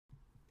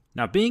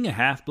Now, being a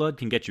half-blood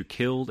can get you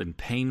killed in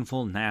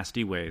painful,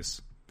 nasty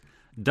ways.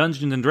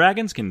 Dungeons &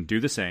 Dragons can do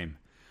the same.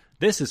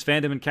 This is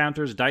Fandom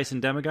Encounters Dice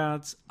and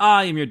Demigods.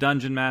 I am your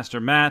Dungeon Master,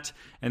 Matt,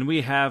 and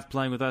we have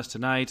playing with us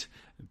tonight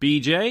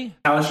BJ,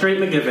 Alistrate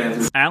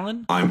McGivens,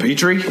 Alan, I'm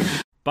Petrie,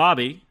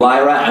 Bobby,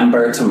 Lyra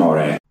Ember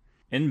Tamore.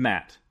 and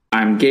Matt.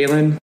 I'm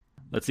Galen.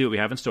 Let's see what we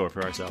have in store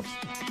for ourselves.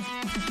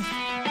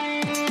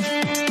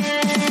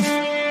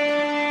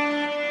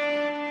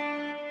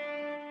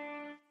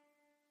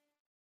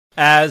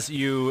 As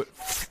you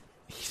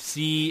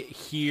see,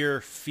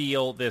 hear,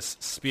 feel this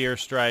spear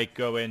strike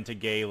go into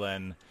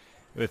Galen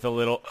with a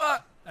little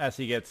as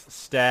he gets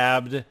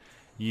stabbed,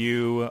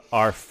 you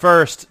are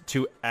first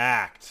to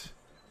act.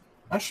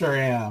 I sure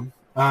am.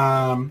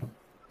 I'll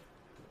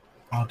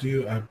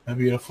do a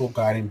beautiful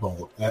guiding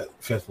bolt at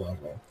 5th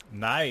level.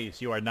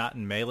 Nice. You are not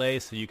in melee,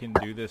 so you can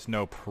do this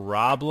no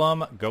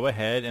problem. Go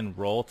ahead and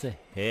roll to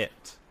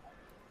hit.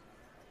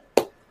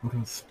 What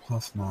is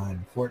plus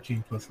 9?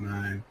 14 plus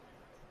 9.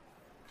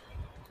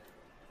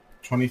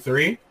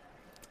 23?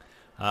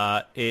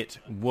 It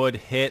would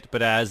hit,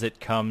 but as it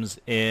comes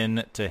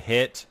in to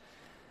hit,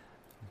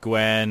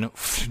 Gwen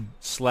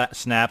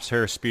snaps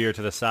her spear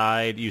to the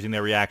side, using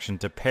their reaction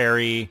to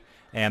parry,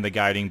 and the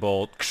guiding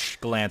bolt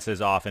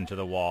glances off into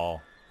the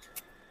wall.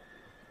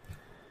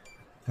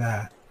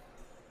 That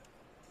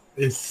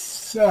is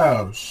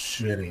so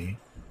shitty.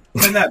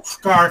 And that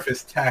scarf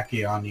is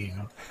tacky on you.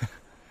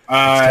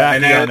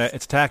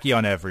 It's tacky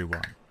on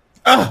everyone.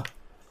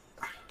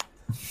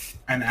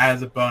 And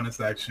as a bonus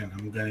action,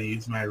 I'm going to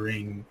use my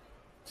ring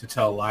to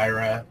tell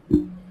Lyra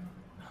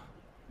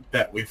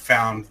that we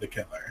found the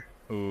killer.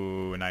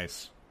 Ooh,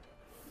 nice.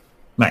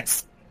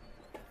 Nice.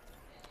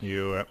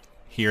 You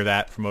hear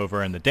that from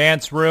over in the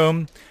dance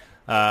room.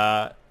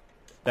 That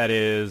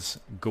is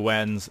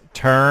Gwen's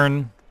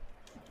turn.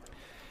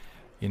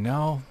 You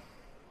know,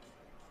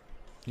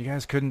 you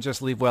guys couldn't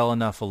just leave well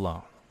enough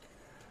alone.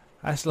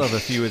 I still have a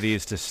few of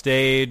these to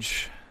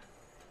stage.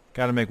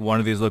 Got to make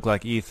one of these look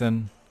like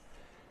Ethan.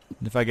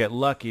 And if I get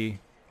lucky,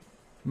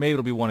 maybe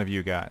it'll be one of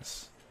you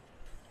guys.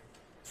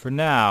 For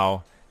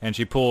now, and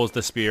she pulls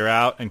the spear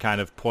out and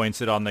kind of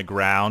points it on the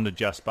ground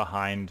just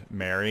behind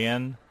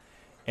Marion.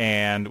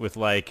 And with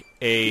like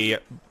a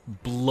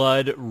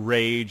blood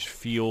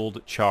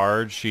rage-fueled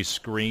charge, she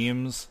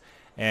screams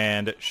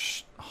and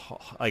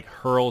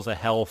hurls a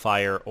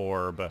hellfire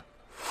orb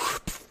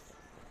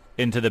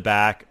into the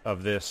back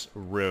of this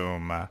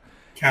room.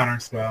 Counter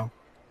spell.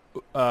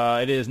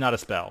 It is not a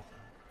spell.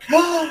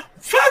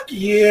 Fuck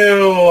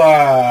you!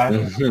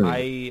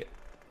 I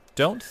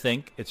don't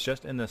think it's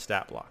just in the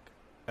stat block.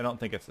 I don't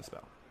think it's a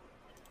spell.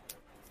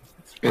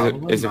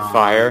 Is it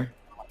fire?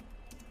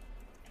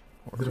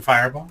 Is it a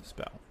fireball?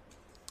 Spell.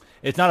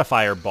 It's not a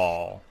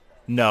fireball.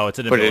 No, it's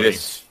an ability.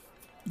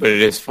 But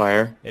it is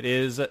fire. It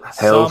is.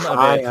 Hellfire. Some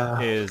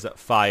of it is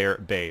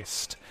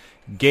fire-based.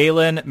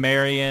 Galen,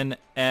 Marion,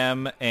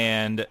 M,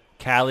 and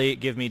Callie,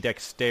 give me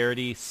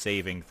dexterity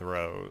saving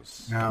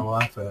throws. No, well,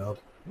 I failed.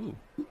 Ooh.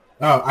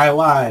 Oh, I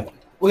lied.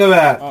 Look at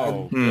that.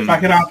 Oh.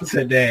 Fucking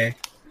opposite day.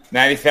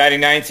 90, fatty,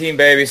 19,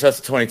 baby, so that's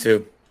a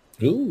 22.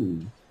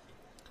 Ooh.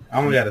 I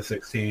only got a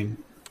 16.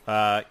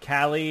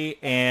 Callie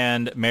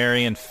and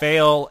Marion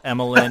fail.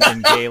 Emmeline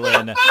and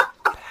Galen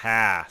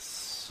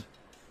pass.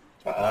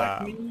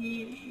 All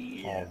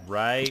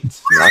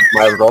right. Not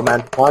my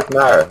romantic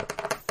partner.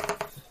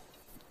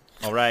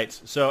 All right.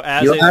 So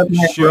as You have it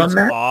my shoots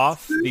romance?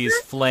 off, these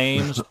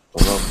flames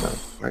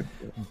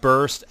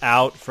burst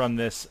out from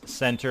this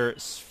center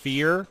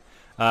sphere.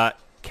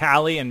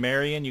 Callie and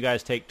Marion, you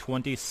guys take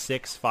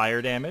 26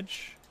 fire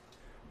damage.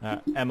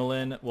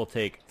 Emmeline will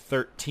take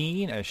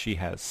 13 as she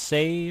has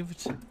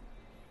saved.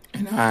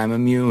 And I'm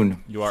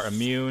immune. You are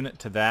immune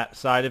to that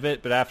side of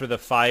it, but after the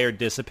fire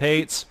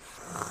dissipates,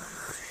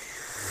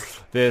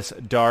 this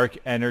dark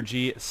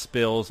energy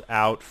spills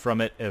out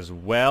from it as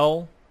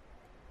well.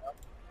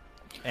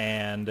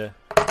 And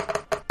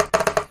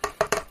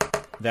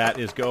that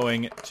is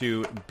going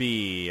to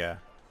be...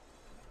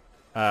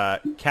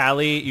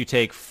 Callie, you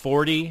take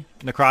 40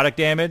 necrotic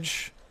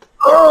damage.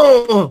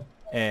 Oh!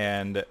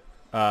 And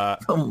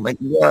Oh my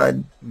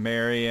god.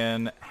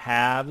 Marion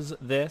halves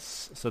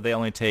this, so they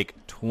only take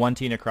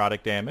 20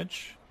 necrotic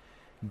damage.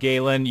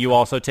 Galen, you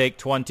also take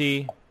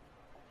 20.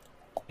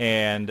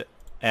 And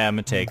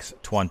M takes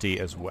 20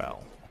 as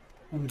well.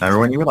 Remember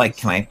when you were like,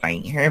 can I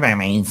fight her by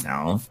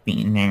myself?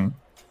 Being there?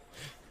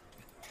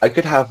 I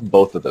could have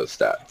both of those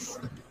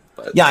stats.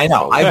 But Yeah, I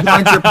know. I've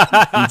wanted your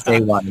since day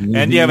one.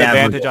 And you have never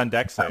advantage did. on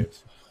dex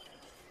saves.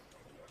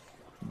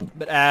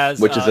 But as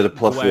Which is at a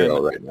plus Gwen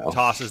 0 right now.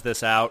 tosses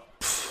this out,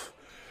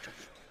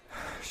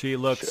 she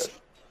looks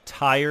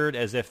tired,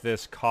 as if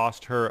this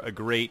cost her a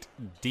great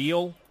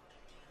deal.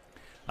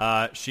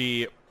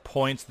 She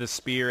points the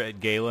spear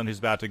at Galen, who's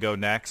about to go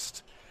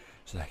next.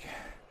 She's like,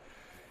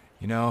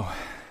 you know,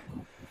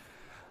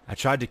 I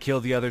tried to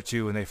kill the other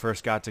two when they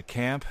first got to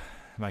camp.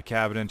 My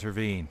cabin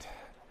intervened.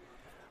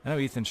 I know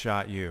Ethan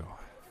shot you.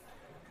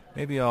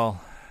 Maybe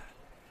I'll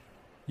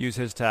use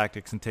his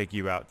tactics and take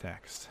you out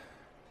next.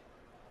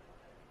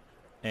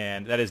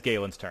 And that is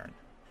Galen's turn.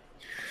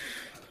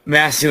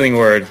 Mass healing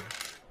word.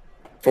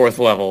 4th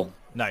level.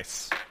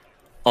 Nice.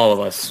 All of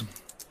us.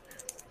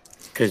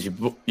 Cause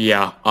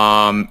yeah.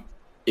 I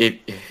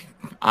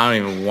don't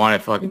even want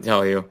to fucking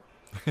tell you.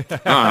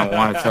 I don't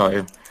want to tell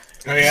you.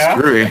 Oh yeah?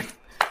 Screw you.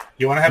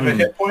 You want to have a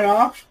hit point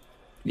off?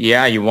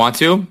 Yeah, you want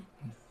to?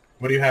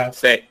 What do you have?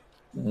 Say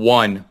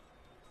 1.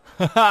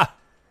 Oh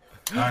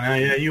no,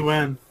 yeah, you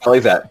win.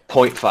 Kelly's at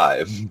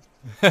 0.5.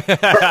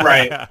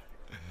 Right.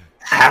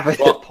 Half a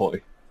hit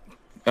point.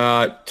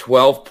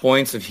 12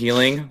 points of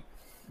healing.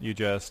 You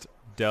just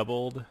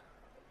doubled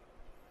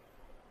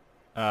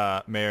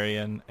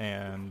Marion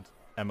and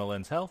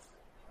Emmeline's health.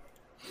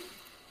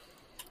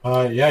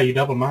 Yeah, you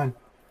doubled mine.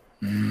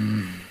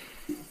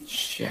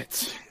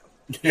 Shit.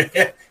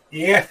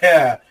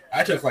 Yeah.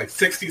 I took like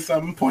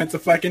 60-something points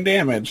of fucking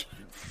damage.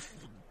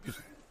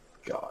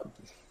 God.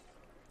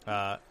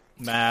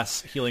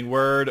 Mass healing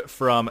word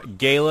from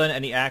Galen.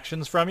 Any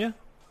actions from you?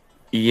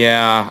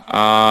 Yeah,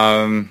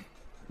 I'm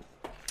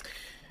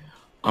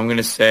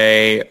gonna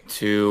say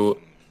to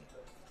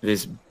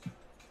this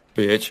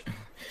bitch,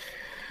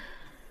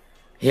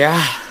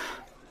 yeah,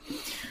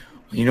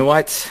 you know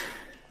what?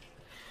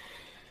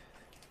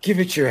 Give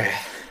it your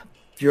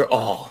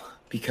all,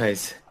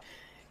 because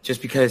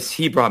just because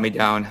he brought me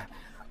down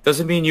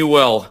doesn't mean you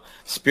will.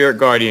 Spirit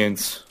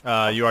Guardians.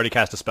 You already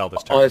cast a spell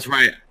this turn. Oh, that's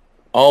right.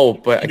 Oh,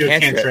 but You a do a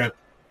cantrip.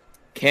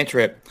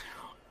 Cantrip.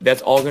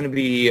 That's all going to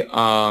be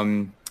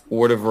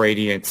Word of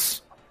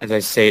Radiance, as I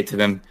say it to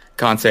them.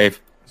 Con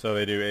save. So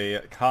they do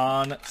a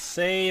con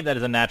save. That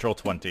is a natural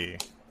 20.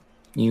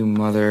 You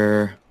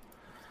mother...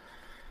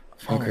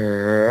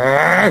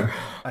 fucker.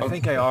 I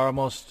think I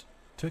almost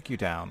took you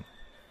down.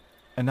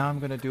 And now I'm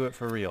going to do it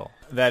for real.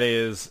 That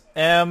is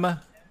M.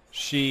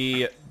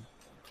 She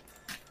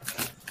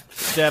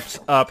steps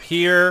up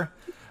here,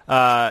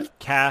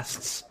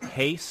 casts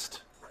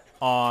haste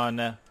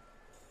on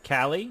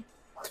Callie.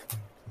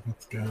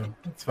 Let's go.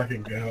 Let's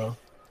fucking go.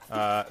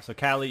 So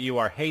Callie, you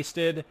are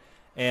hasted.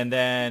 And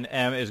then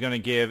M is going to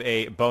give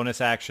a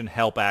bonus action,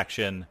 help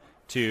action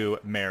to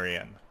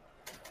Marion.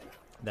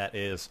 That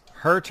is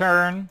her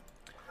turn.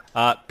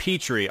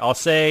 Petrie, I'll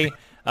say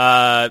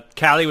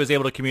Callie was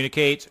able to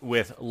communicate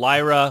with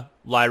Lyra.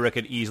 Lyra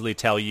could easily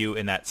tell you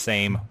in that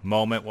same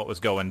moment what was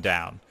going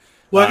down.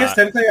 Well, I guess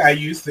technically I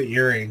used the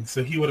earring,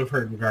 so he would have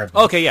heard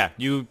regardless. Okay, yeah.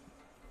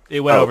 It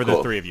went over the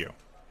cool. three of you.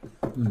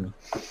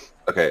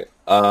 Okay.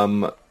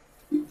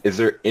 Is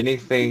there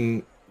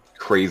anything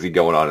crazy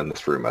going on in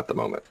this room at the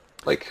moment?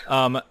 Like,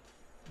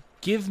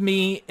 Give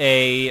me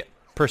a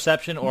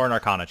perception or an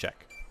arcana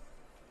check.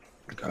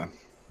 okay.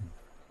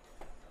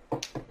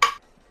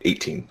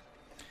 18.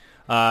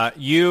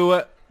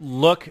 You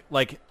look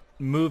like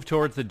move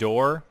towards the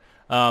door,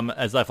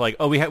 as if like,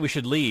 oh, we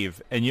should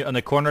leave. And you, on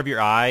the corner of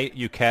your eye,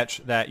 you catch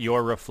that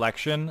your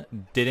reflection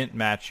didn't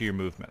match your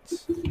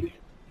movements.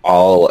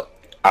 I'll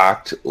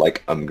act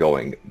like I'm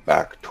going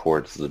back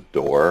towards the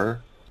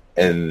door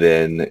and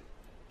then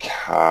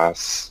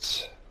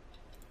cast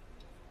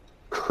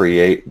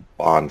Create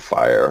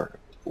Bonfire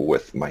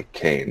with my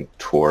cane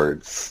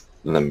towards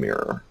the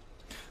mirror.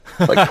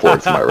 Like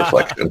towards my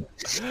reflection.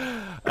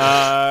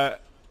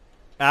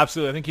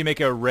 Absolutely. I think you make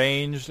a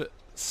ranged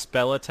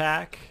spell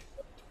attack.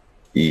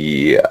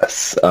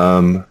 Yes.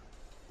 Oh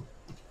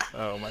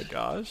my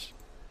gosh.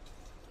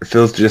 It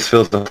just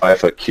feels a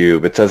 5-foot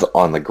cube. It says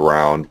on the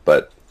ground,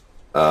 but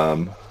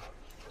cast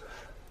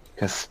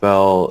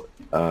spell.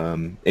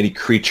 Any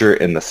creature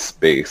in the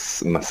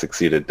space must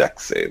succeed a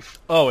dex save.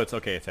 Oh, it's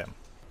okay, it's him.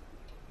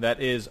 That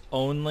is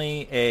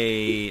only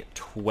a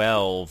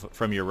 12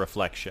 from your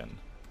reflection.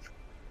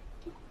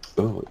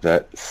 Oh,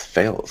 that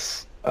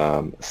fails.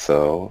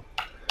 So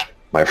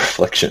my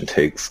reflection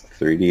takes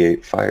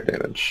 3d8 fire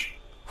damage.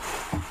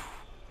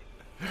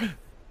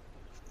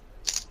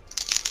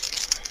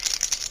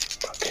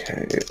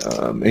 Okay.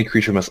 Any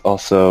creature must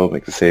also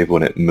make the save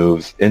when it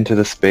moves into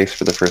the space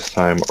for the first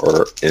time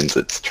or ends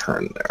its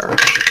turn there.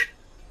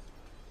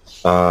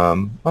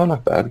 Oh,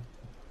 not bad.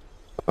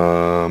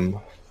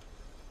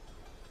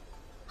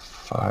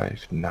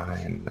 5,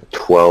 9,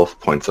 12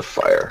 points of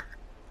fire.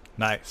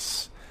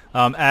 Nice.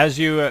 As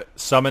you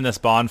summon this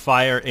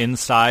bonfire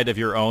inside of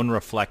your own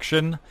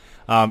reflection,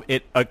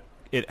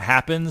 it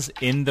happens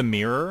in the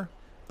mirror,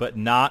 but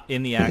not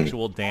in the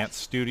actual dance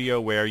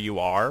studio where you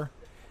are.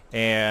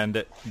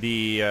 And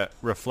the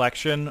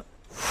reflection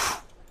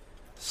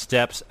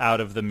steps out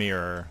of the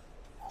mirror.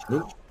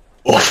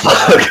 Oh,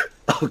 fuck.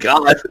 Oh,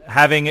 God.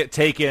 Having it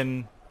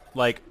taken,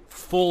 like,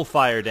 full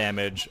fire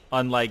damage,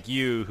 unlike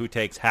you, who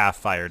takes half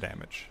fire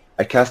damage.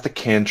 I cast a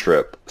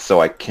cantrip, so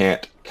I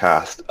can't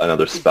cast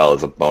another spell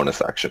as a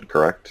bonus action,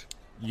 correct?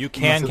 You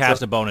can Unless it's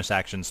cast a bonus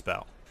action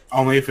spell.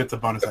 Only if it's a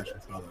bonus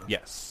action spell, though.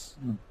 Yes.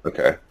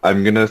 Okay.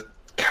 I'm going to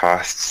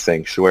cast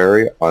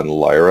Sanctuary on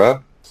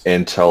Lyra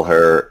and tell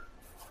her,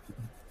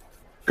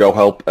 go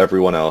help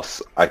everyone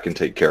else. I can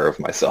take care of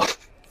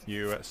myself.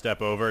 You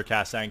step over,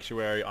 cast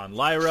Sanctuary on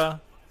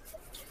Lyra.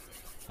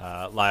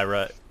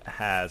 Lyra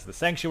has the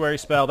Sanctuary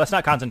spell. That's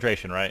not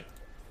concentration, right?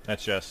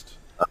 That's just...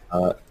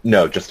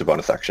 No, just a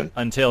bonus action.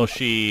 Until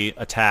she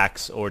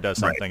attacks or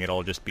does Right. something,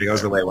 it'll just be It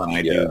goes her. away when I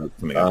Yeah. do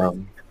something else.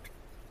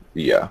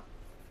 Yeah.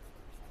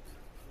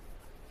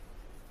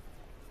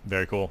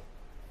 Very cool.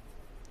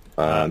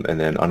 And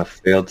then on a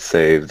failed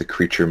save, the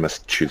creature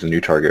must choose a new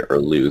target or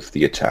lose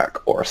the attack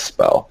or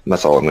spell. And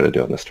that's all I'm going to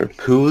do on this turn.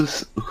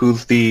 Who's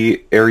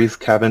the Ares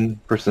cabin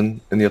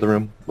person in the other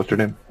room? What's her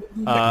name?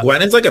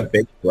 Gwen is like a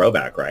big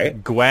throwback,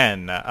 right?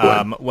 Gwen,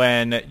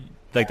 when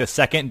like the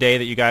second day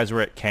that you guys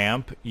were at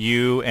camp,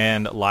 you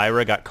and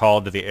Lyra got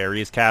called to the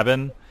Ares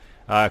cabin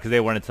because they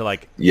wanted to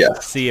like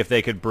Yes. see if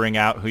they could bring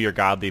out who your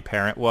godly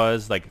parent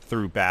was, like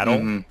through battle.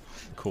 Mm-hmm.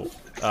 Cool.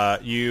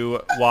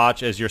 You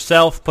watch as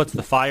yourself puts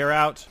the fire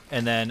out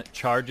and then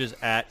charges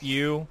at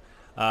you,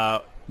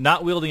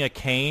 not wielding a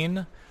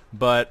cane,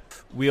 but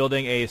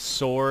wielding a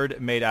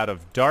sword made out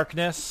of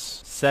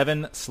darkness.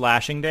 7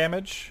 slashing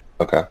damage.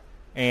 Okay.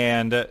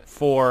 And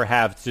 4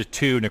 have to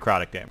 2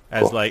 necrotic damage.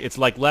 As Cool. like it's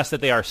like less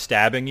that they are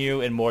stabbing you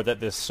and more that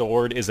this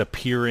sword is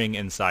appearing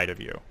inside of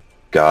you.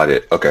 Got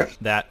it. Okay.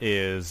 That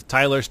is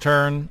Tyler's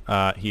turn.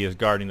 He is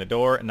guarding the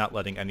door and not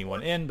letting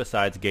anyone in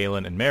besides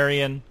Galen and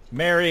Marion.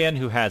 Marion,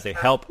 who has a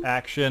help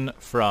action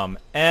from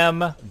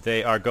M.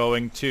 They are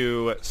going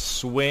to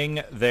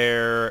swing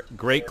their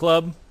Great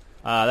Club.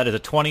 That is a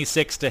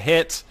 26 to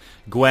hit.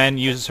 Gwen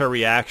uses her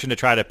reaction to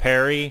try to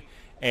parry,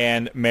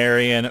 and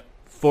Marion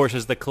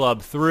forces the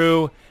club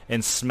through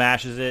and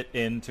smashes it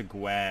into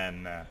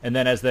Gwen. And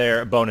then as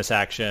their bonus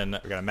action,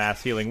 we got a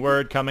mass healing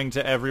word coming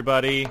to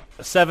everybody.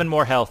 7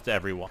 more health to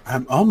everyone.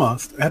 I'm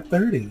almost at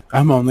 30.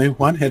 I'm only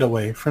 1 hit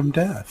away from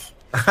death.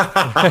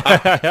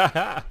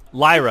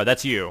 Lyra,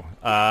 that's you.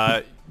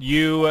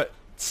 You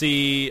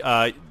see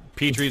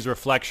Petrie's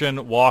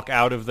reflection walk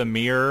out of the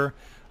mirror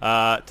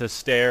to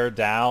stare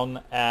down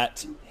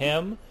at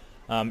him.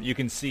 You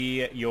can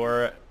see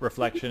your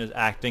reflection is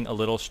acting a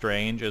little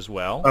strange as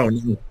well. Oh,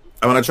 no.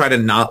 I want to try to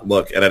not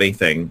look at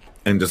anything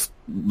and just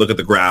look at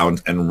the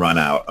ground and run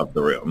out of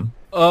the room.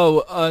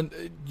 Oh, I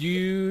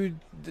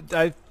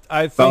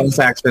think Bonus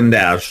action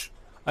dash.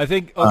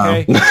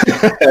 okay.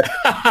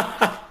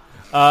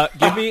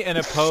 Give me an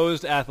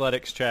opposed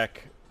athletics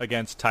check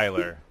against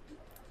Tyler.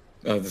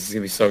 Oh, this is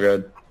gonna be so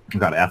good. You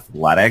got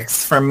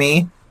athletics from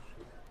me.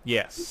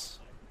 Yes.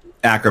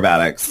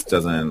 Acrobatics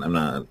doesn't. Am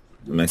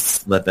I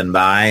slipping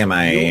by? Am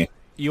I?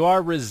 You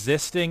are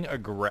resisting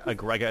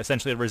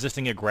essentially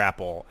resisting a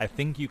grapple. I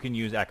think you can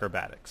use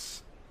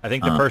acrobatics. I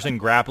think the person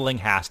grappling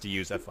has to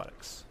use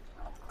athletics.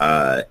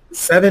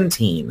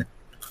 17.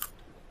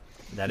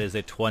 That is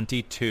a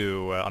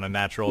 22 on a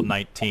natural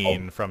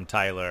 19 from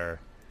Tyler.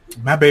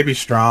 My baby's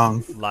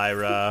strong.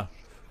 Lyra,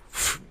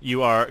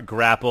 you are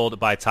grappled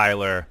by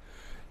Tyler.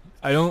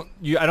 I don't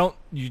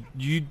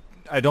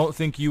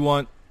think you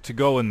want to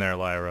go in there,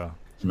 Lyra.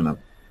 I'm gonna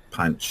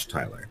punch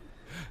Tyler.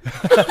 You're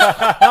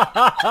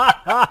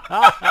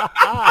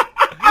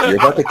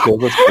about to kill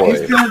this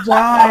boy. Gonna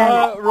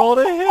die. Roll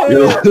to hit.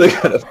 You're literally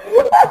gonna,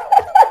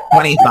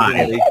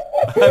 25.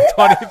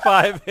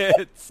 25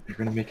 hits. you're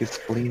gonna make his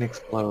spleen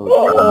explode.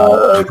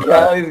 Oh,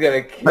 God, he's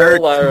gonna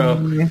kill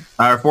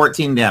Lyra.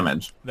 14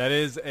 damage. That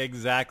is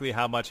exactly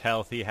how much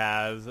health he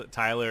has.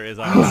 Tyler is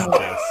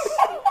unconscious.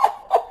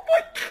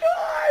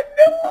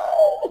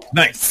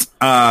 Nice.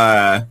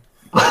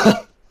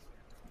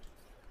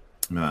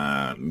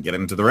 Get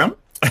into the room.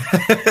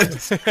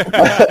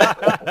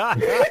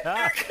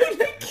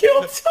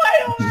 Kill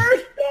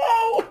Tyler!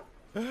 No!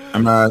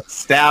 I'm gonna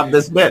stab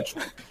this bitch.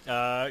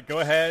 Go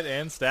ahead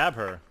and stab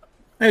her.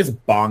 I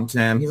just bonked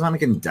him. He's not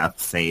making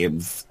death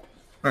saves.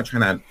 I'm not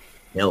trying to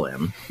kill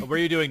him. Were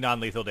you doing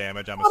non-lethal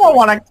damage? I'm I don't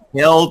want to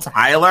kill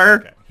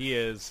Tyler. Okay. He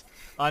is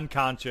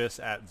unconscious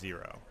at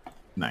 0.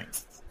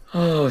 Nice.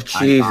 Oh,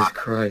 Jesus thought-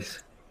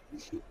 Christ.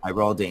 I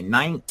rolled a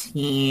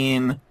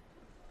 19.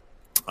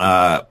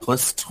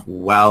 Plus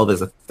 12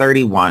 is a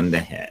 31 to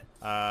hit.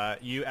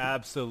 You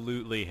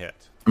absolutely hit.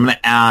 I'm going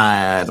to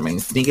add my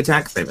sneak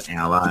attack because I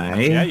have an ally.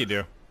 Yeah, you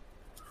do.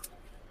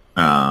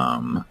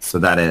 So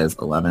that is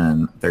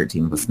 11,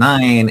 13 plus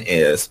 9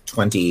 is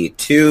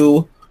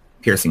 22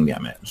 piercing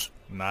damage.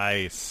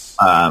 Nice.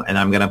 And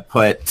I'm going to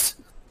put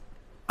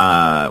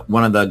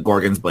one of the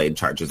Gorgon's Blade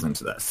charges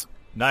into this.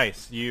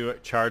 Nice. You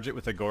charge it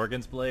with a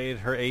Gorgon's Blade.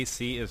 Her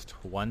AC is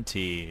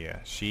 20.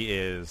 She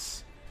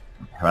is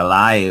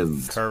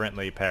Paralyzed.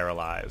 currently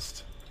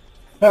paralyzed.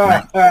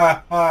 Yeah.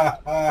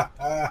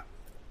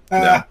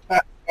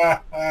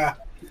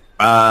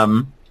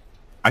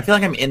 I feel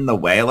like I'm in the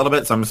way a little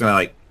bit, so I'm just going to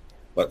like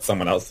let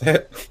someone else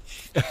hit.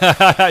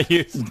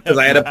 Because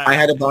I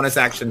had a bonus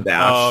action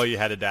dash. Oh, you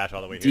had to dash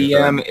all the way here.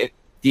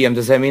 DM,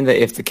 does that mean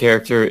that if the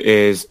character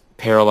is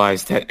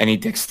paralyzed, that any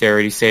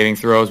dexterity saving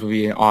throws will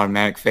be an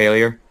automatic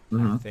failure?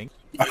 I think.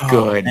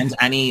 Good. And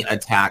any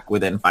attack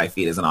within 5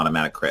 feet is an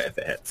automatic crit if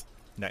it hits.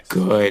 Nice.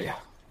 Good.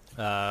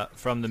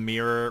 From the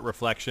mirror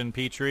reflection,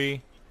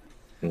 Petrie,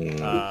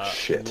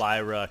 Shit.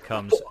 Lyra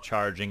comes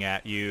charging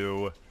at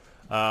you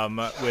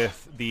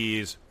with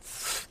these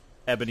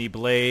ebony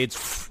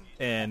blades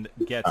and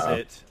gets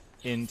it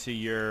into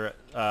your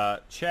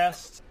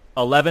chest.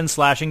 11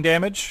 slashing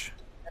damage.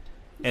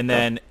 and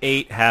then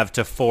 8 have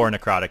to 4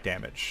 necrotic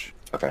damage.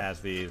 Okay.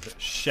 As these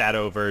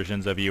shadow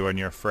versions of you and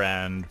your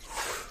friend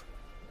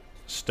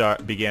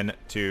begin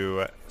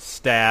to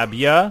stab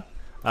ya.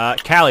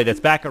 Callie, that's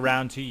back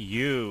around to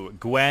you.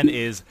 Gwen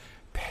is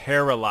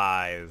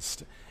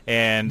paralyzed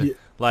and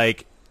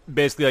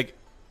basically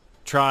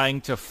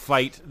trying to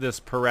fight this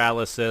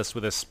paralysis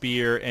with a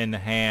spear in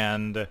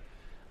hand,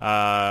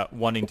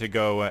 wanting to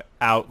go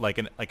out like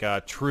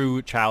a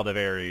true child of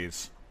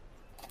Ares.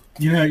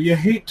 You know, you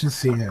hate to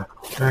see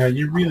it.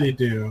 You really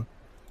do.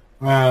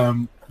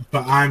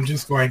 But I'm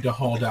just going to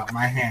hold out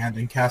my hand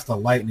and cast a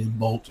lightning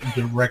bolt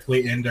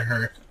directly into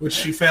her, which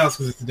she fails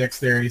because it's a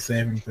dexterity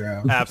saving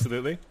throw.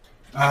 Absolutely.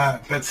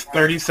 That's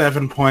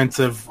 37 points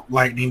of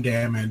lightning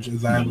damage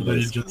as I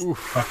literally just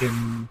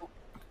fucking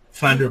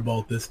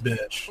thunderbolt this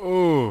bitch.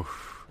 Ooh.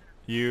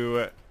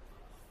 You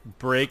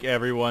break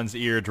everyone's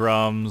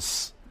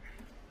eardrums.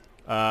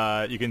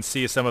 You can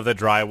see some of the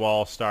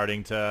drywall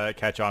starting to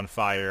catch on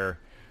fire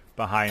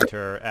behind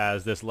her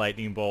as this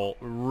lightning bolt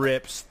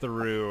rips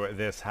through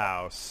this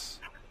house.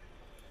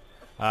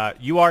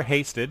 You are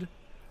hasted,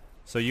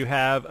 so you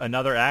have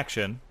another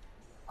action.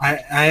 I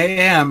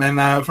am,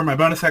 and for my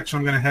bonus action,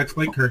 I'm going to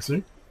Hexblade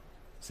Cursor.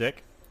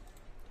 Sick.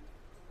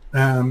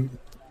 And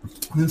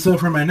so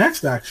for my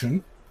next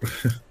action,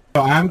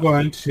 I'm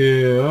going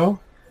to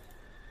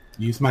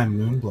use my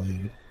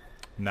Moonblade.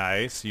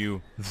 Nice.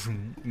 You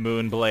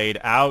Moonblade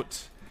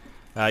out.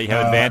 You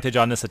have advantage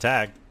on this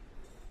attack.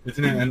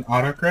 Isn't it an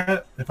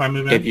autocrit if I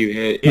move in? If you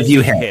hit. If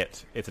you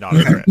hit, it's an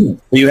autocrit.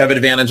 You have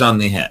advantage on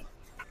the hit.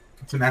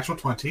 It's a natural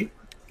 20.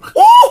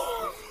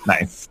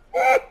 Nice.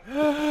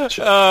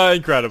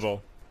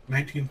 Incredible.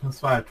 19 plus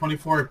 5.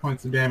 24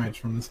 points of damage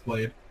from this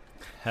blade.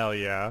 Hell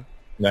yeah.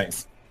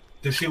 Nice.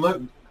 Does she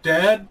look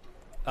dead?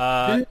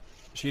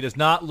 She does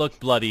not look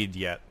bloodied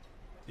yet.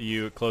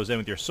 You close in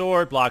with your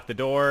sword, block the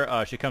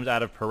door. She comes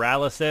out of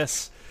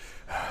paralysis.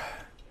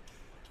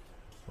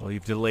 Well,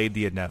 you've delayed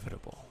the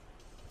inevitable.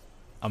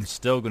 I'm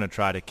still going to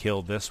try to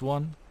kill this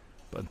one,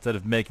 but instead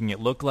of making it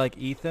look like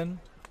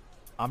Ethan,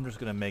 I'm just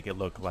going to make it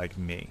look like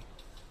me.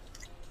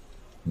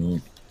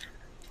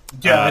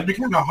 Yeah, it'd be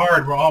kind of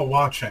hard. We're all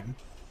watching.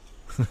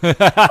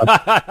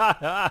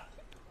 I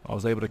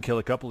was able to kill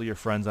a couple of your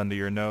friends under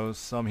your nose,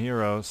 some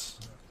heroes.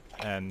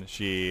 And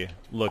she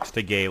looks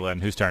to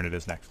Galen, whose turn it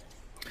is next.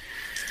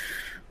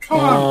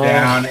 Calm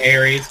down,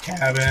 Ares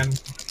Cabin.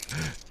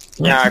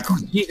 Yeah,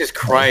 Jesus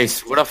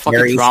Christ. What a fucking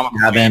Ares drama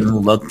Cabin queen.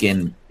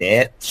 looking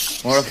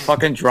bitch. What a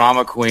fucking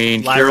drama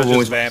queen. Lyra's Cure just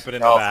wounds vamping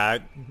in the myself.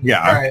 back.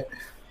 Yeah. All right.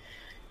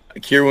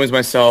 Cure wounds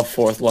myself,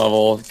 4th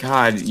level.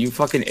 God, you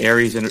fucking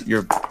Ares and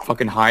your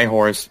fucking high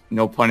horse.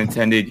 No pun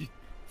intended.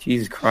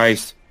 Jesus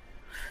Christ.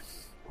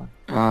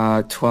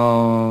 12.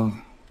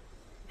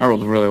 I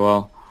rolled really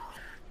well.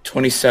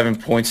 27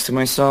 points to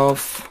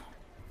myself.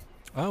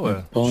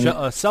 Oh,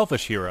 a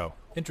selfish hero.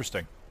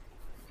 Interesting.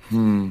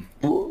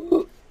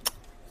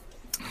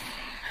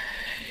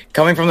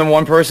 Coming from the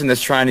one person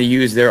that's trying to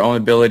use their own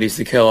abilities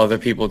to kill other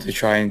people to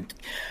try and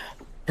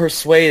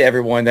persuade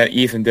everyone that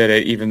Ethan did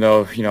it, even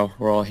though, you know,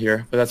 we're all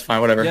here. But that's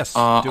fine, whatever. Yes,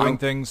 doing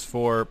things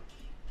for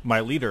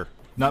my leader.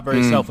 Not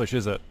very selfish,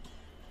 is it?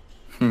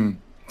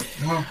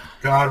 Oh,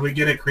 God, we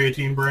get it,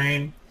 creatine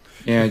brain.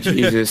 Yeah,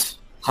 Jesus.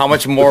 How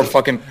much more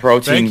fucking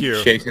protein Thank you.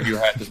 shakes have you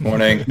had this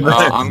morning?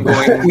 I'm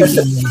going...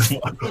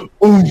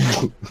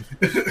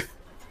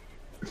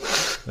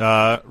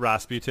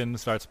 Rasputin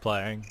starts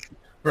playing.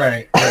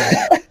 Right.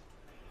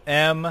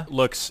 M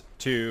looks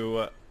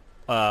to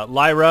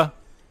Lyra.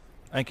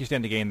 I think you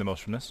stand to gain the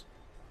most from this.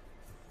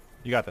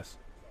 You got this.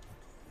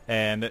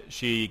 And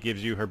she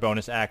gives you her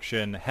bonus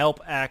action,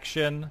 help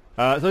action.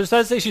 So just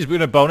to say she's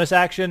doing a bonus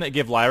action,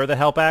 give Lyra the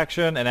help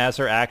action, and as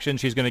her action,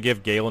 she's going to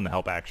give Galen the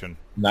help action.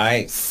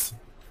 Nice.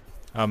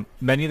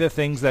 Many of the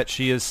things that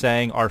she is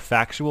saying are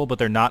factual, but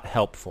they're not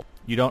helpful.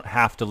 You don't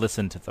have to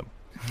listen to them.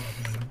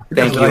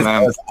 Thank you,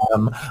 ma'am.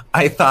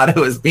 I thought it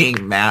was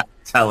being Matt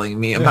telling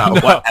me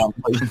about what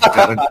Emily's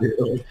going to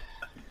do.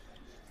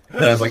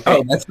 And I was like,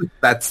 oh,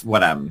 that's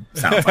what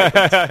sounds like.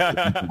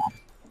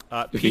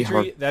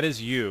 Petrie, that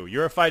is you.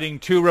 You're fighting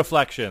 2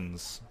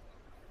 reflections.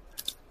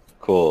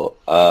 Cool.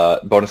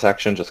 Bonus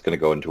action, just going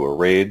to go into a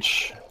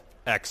rage.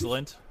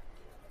 Excellent.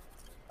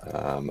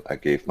 I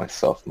gave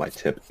myself my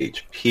tip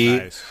HP.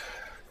 Nice.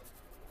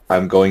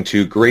 I'm going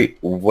to Great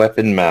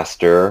Weapon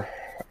Master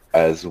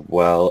as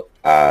well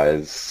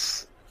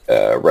as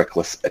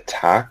Reckless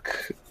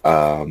Attack.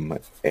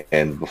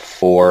 And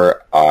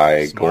before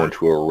I go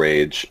into a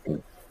rage,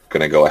 I'm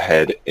going to go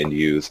ahead and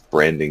use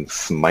Branding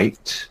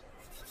Smite.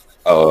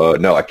 Oh,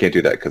 no, I can't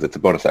do that because it's a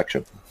bonus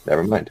action.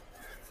 Never mind.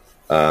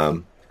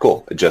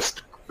 Cool.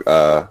 Just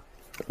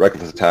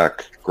Reckless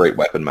Attack, Great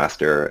Weapon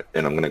Master,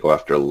 and I'm going to go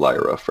after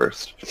Lyra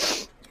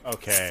first.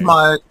 Okay.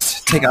 Smart.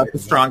 Take out the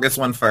strongest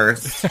one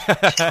first.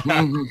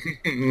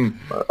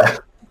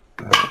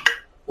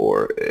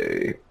 For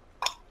a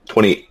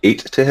 28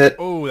 to hit.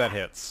 Oh, that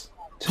hits.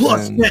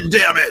 Plus 10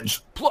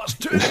 damage. Plus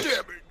 10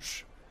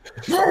 damage.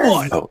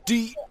 Oh.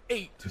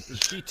 1d8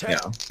 d10 Yeah.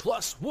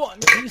 plus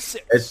 1d6.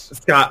 It's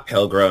Scott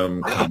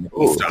Pilgrim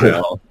Ooh.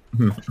 style.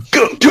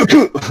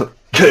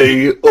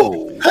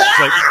 K.O.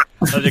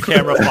 It's like the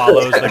camera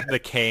follows like the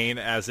cane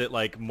as it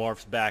like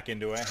morphs back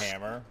into a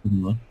hammer,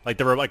 like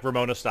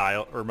Ramona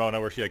style,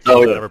 where she like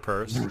pulls it out of her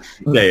purse.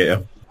 Yeah.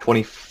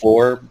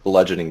 24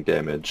 bludgeoning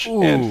damage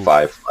Ooh. and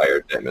 5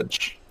 fire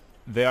damage.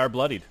 They are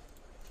bloodied.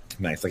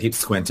 Nice. I keep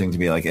squinting to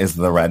be like, is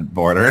the red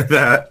border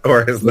that,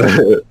 or is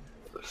the...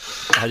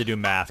 I had to do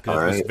math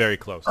because it was Alright. very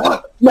close.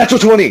 Natural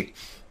 20!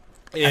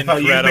 I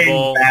thought you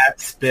Incredible. made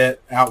Matt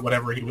spit out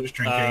whatever he was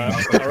drinking.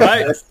 All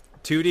right,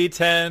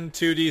 2d10,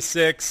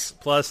 2d6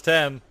 plus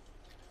 10,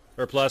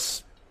 or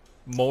plus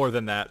more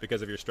than that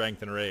because of your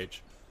strength and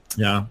rage.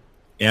 Yeah.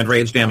 And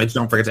rage damage.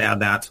 Don't forget to add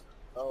that.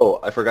 Oh,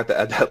 I forgot to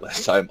add that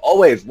last time.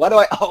 Always! Why do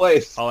I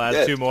always? I'll add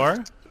forget? 2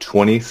 more.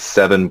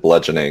 27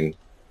 bludgeoning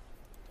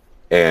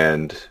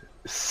and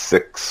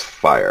 6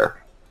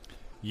 fire.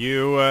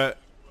 You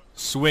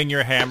swing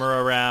your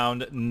hammer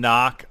around,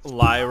 knock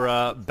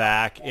Lyra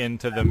back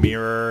into the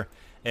mirror,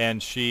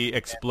 and she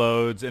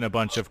explodes in a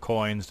bunch of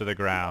coins to the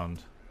ground.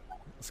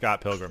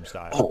 Scott Pilgrim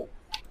style. Oh,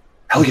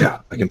 hell yeah!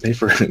 I can pay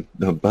for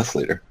the bus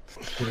later.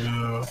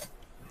 Uh,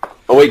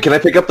 Oh wait, can I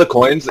pick up the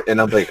coins? And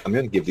I'm like, I'm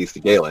gonna give these to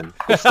Galen.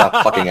 Just stop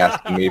fucking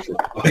asking me for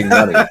fucking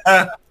money.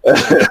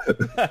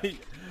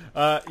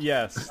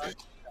 Yes.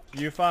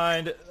 You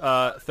find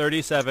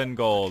 37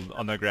 gold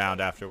on the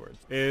ground afterwards.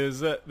 Is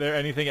there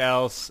anything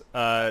else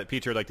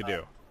Peter would like to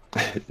do?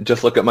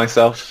 Just look at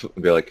myself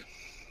and be like,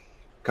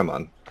 come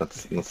on,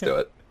 let's do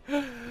it.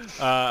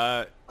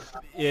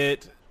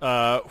 It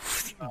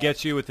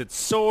gets you with its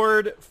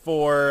sword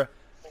for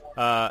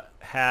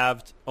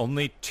halved,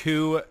 only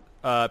 2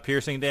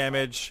 piercing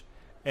damage,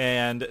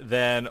 and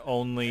then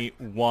only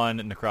 1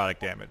 necrotic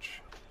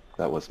damage.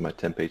 That was my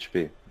temp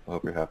HP. I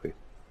hope you're happy.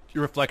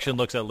 Your reflection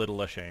looks a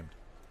little ashamed.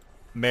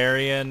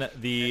 Marion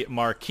the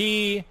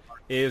Marquis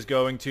is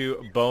going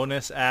to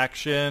bonus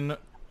action.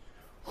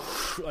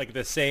 Like at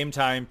the same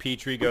time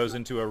Petrie goes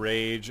into a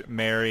rage,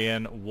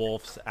 Marion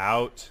wolfs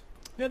out.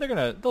 Yeah,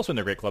 they'll swing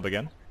their great club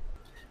again.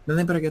 Then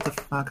they better get the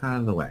fuck out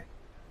of the way.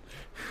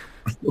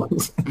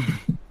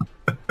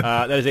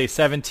 That is a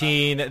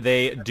 17.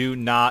 They do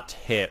not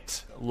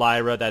hit.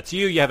 Lyra, that's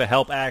you. You have a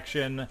help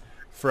action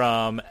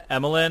from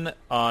Emmeline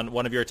on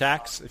one of your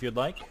attacks, if you'd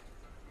like.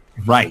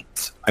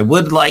 Right. I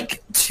would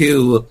like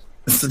to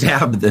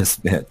stab this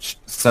bitch.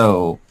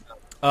 So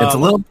it's a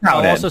little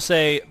crowded. I'll also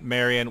say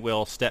Marion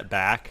will step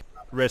back,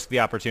 risk the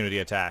opportunity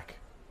attack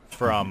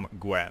from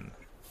Gwen.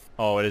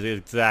 Oh, it is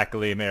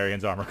exactly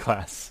Marion's armor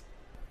class.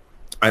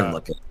 I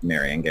look at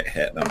Mary and get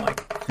hit, and I'm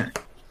like,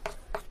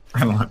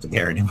 I don't have to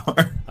care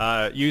anymore.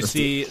 You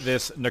see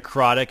this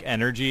necrotic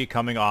energy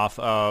coming off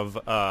of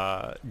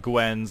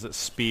Gwen's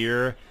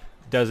spear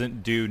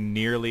doesn't do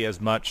nearly as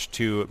much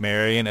to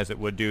Marion as it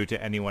would do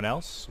to anyone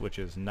else, which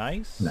is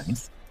nice.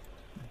 Nice.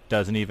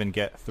 Doesn't even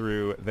get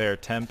through their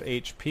temp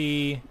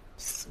HP.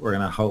 We're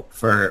going to hope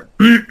for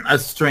a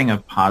string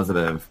of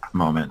positive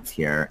moments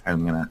here.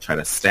 I'm going to try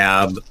to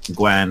stab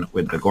Gwen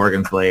with the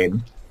Gorgon's Blade.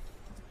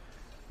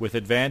 With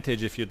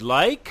advantage if you'd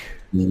like.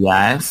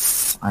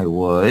 Yes, I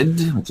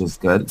would, which is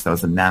good. So that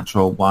was a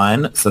natural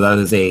 1. So that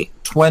is a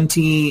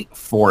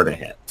 24 to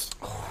hit.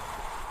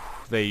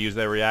 They use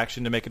their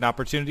reaction to make an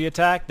opportunity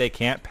attack. They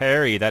can't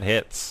parry. That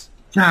hits.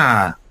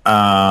 Yeah.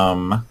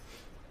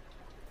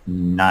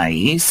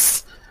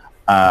 Nice.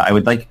 I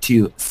would like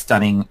to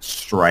stunning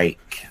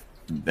strike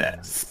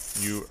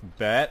this. You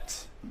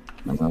bet.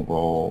 I'm gonna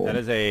roll. That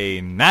is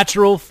a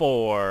natural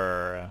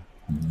 4.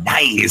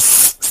 Nice.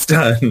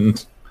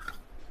 Stunned.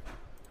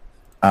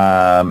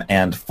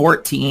 And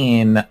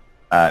 14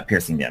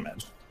 piercing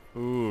damage.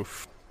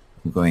 Oof.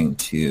 I'm going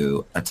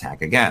to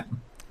attack again.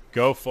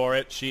 Go for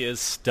it. She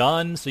is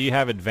stunned, so you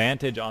have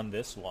advantage on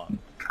this one.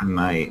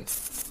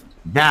 Nice.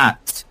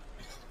 That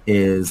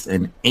is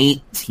an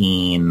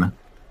 18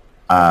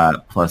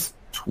 plus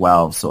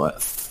 12, so a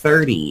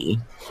 30.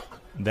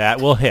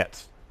 That will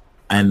hit.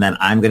 And then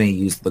I'm going to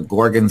use the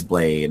Gorgon's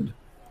Blade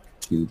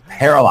to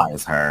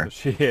paralyze her.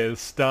 She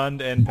is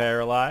stunned and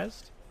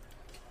paralyzed.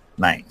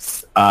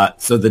 Nice.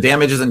 So the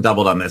damage isn't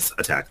doubled on this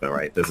attack, though,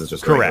 right? This is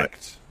just regular.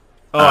 Correct.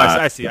 Oh,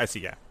 I see,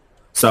 yeah.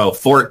 So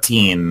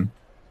 14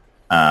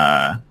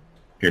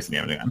 piercing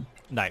damage again.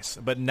 Nice.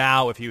 But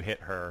now if you hit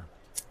her,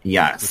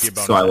 Yes. with your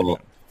bonus So I will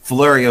action.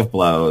 flurry of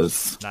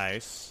blows.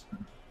 Nice.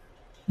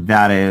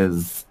 That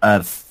is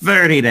a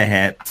 30 to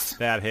hit.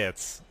 That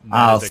hits. That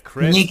I'll is a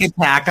crit. sneak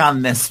attack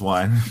on this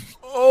one.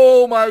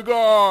 Oh my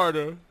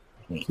god.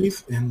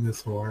 please end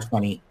this war.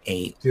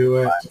 28 Do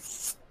it.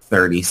 plus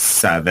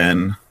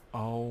 37.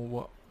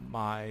 Oh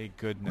my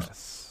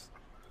goodness.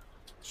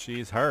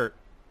 She's hurt.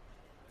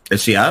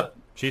 Is she up?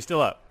 She's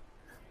still up.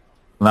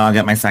 Well, I'll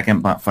get my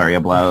second flurry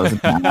of blows.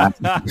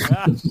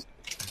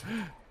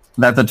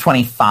 That's a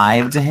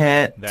 25 to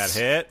hit. That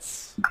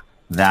hits.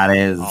 That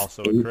is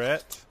Also a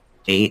crit.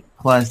 8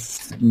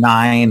 plus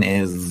 9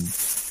 is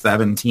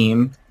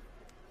 17.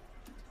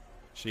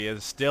 She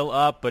is still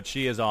up, but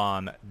she is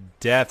on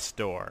death's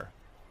door.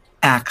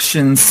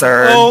 action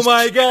surge. Oh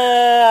my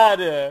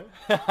god!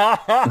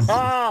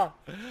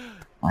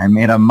 I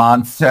made a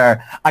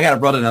monster. I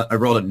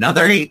rolled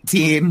another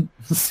 18,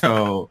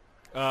 so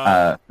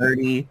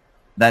 30.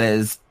 That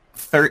is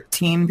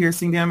 13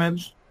 piercing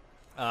damage.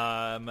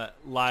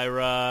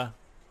 Lyra,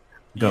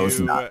 Goes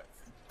you nuts.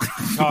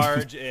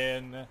 charge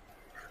in.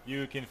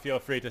 You can feel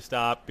free to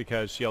stop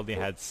because she only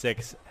had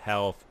 6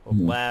 health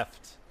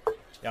left.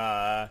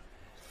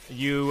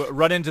 You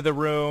run into the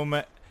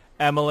room.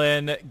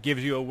 Emmeline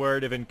gives you a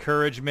word of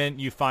encouragement.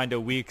 You find a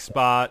weak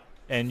spot,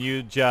 and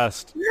you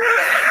just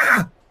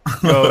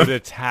go to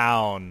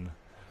town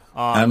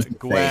on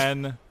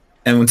Gwen.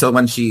 And until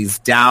when she's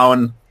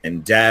down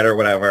and dead or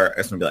whatever,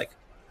 it's going to be like,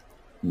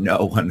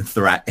 no one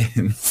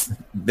threatens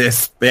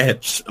this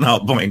bitch. And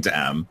I'll point to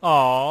M.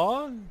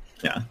 Aww.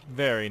 Yeah.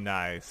 Very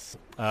nice.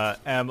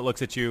 M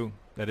looks at you.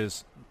 That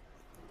is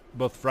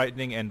both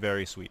frightening and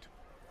very sweet.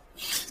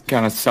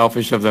 Kind of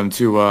selfish of them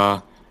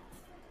to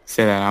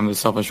say that I'm the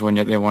selfish one,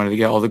 yet they wanted to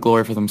get all the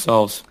glory for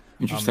themselves.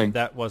 Interesting.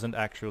 That wasn't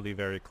actually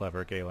very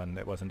clever, Galen.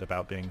 It wasn't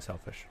about being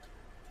selfish.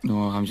 No,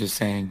 I'm just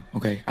saying.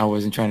 Okay, I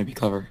wasn't trying to be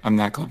clever. I'm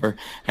not clever.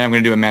 And I'm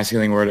going to do a mass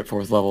healing word at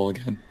 4th level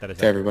again. That is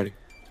to everybody.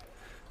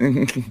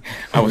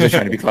 I wasn't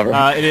trying to be clever.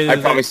 I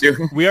promise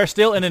you. We are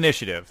still in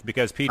initiative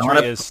because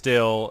Petrie is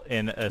still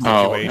in a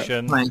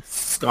situation. My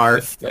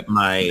scarf.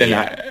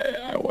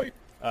 I wipe.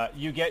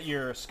 You get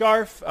your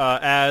scarf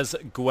as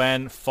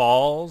Gwen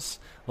falls.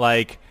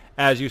 Like,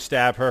 as you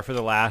stab her for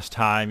the last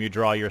time, you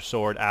draw your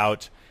sword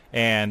out,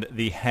 and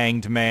the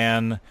Hanged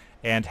Man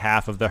and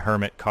half of the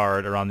Hermit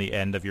card are on the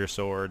end of your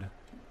sword.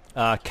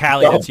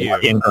 Callie, it's you.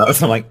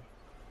 I'm like,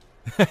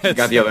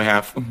 got the other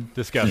half.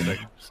 Disgusting.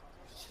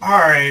 All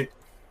right.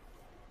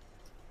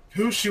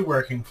 Who's she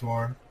working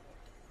for?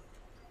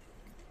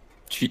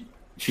 She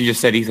just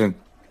said Ethan.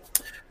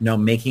 No,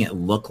 making it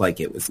look like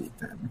it was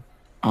Ethan.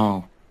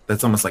 Oh.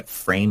 That's almost like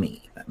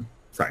framing Ethan.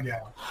 Sorry.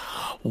 Yeah.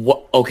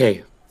 What?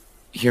 Okay,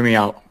 hear me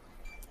out.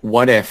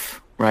 What if,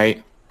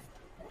 right,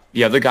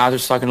 the other guys are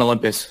stuck in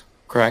Olympus,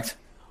 correct?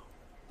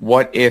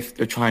 What if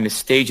they're trying to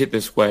stage it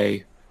this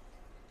way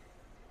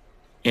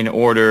in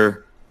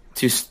order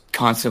to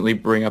constantly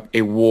bring up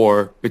a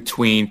war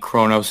between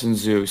Kronos and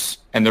Zeus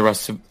and the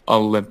rest of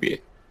Olympia?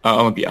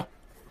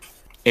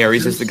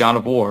 Ares is the god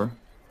of war.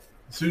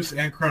 Zeus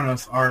and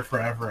Kronos are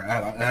forever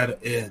at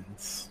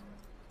ends.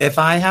 If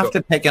I have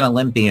to pick an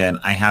Olympian,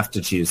 I have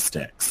to choose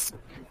Styx.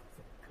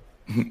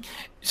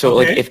 So,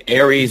 Okay. like, if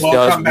Ares We'll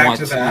does come back want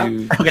to that.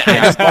 to... Okay,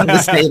 I just wanted to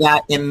say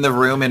that in the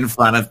room in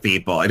front of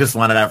people. I just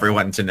wanted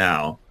everyone to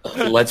know.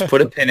 Let's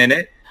put a pin in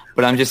it.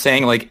 But I'm just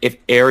saying, like, if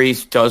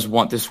Ares does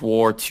want this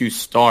war to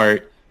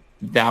start,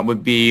 that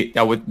would be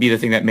the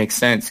thing that makes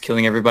sense.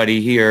 Killing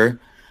everybody here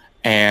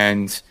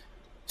and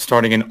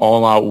starting an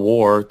all-out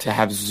war to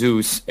have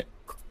Zeus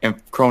and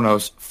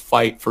Kronos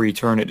fight for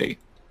eternity.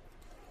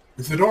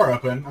 Is the door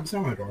open? I'm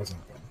assuming the door's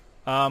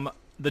open.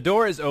 The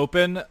door is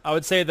open. I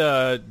would say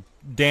the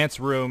dance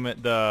room,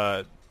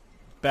 the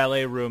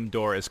ballet room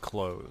door is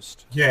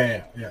closed.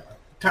 Yeah.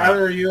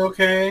 Tyler, are you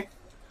okay?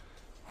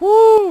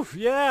 Woo!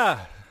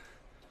 Yeah.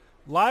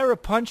 Lyra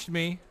punched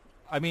me.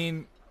 I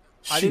mean,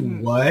 I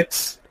didn't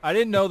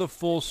know the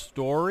full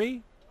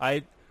story.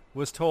 I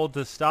was told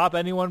to stop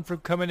anyone from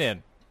coming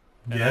in.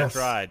 And Yes. I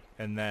tried.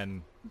 And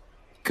then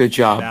Good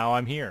job. now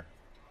I'm here.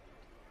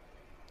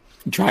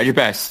 You tried your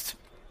best.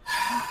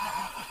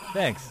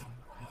 Thanks.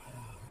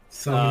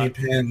 So many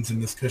pins in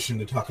this cushion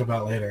to talk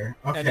about later.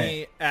 Okay.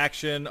 Any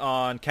action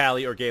on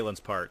Callie or Galen's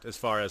part as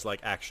far as like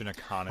action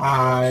economy?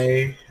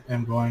 I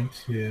am going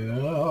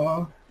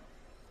to...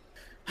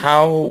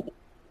 How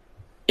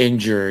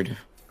injured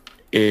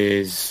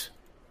is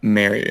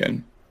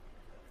Marion?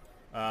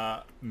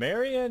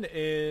 Marion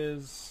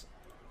is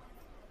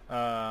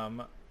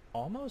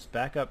almost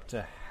back up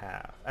to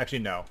half. Actually,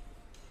 no.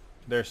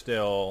 They're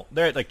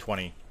at like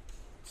 20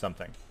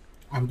 something.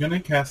 I'm going to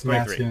cast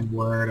 23. Masculine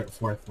Word at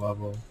 4th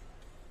level.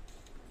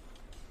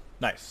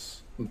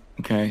 Nice.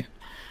 Okay.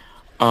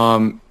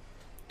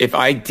 If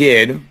I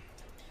did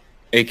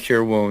a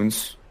Cure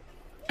Wounds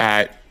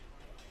at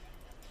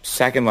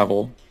 2nd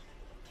level,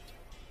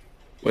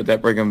 would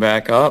that bring them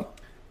back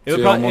up? It would,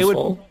 to probably, almost it would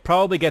full?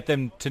 probably get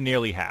them to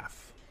nearly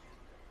half.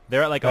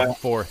 They're at like a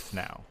 4th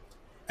now.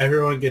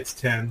 Everyone gets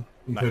 10,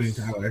 including Nice.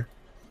 Tyler.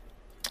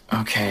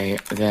 Okay,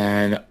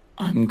 then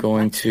I'm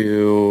going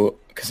to,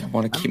 because I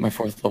want to keep my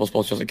 4th level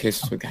spells just in case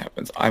something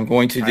happens. I'm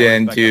going to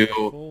then Back up do... to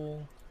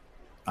full.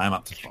 I'm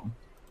up to full.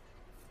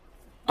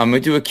 I'm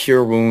going to do a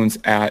Cure Wounds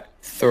at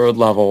 3rd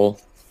level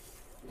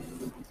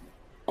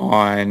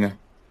on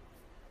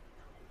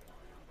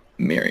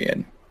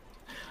Marion.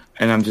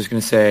 And I'm just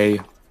going to say,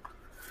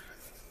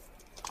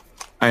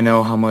 I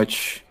know how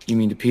much you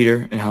mean to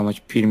Peter and how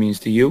much Peter means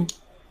to you.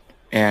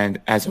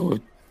 And as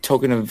a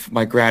token of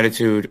my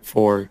gratitude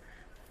for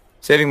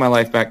saving my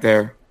life back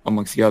there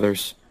amongst the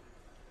others,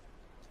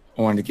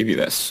 I wanted to give you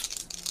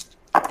this.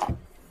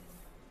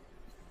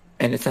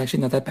 And it's actually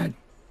not that bad.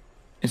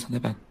 It's not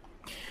that bad.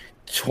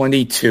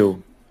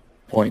 22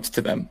 points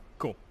to them.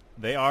 Cool.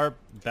 They are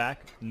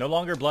back, no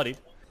longer bloody.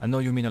 I know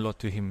you mean a lot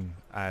to him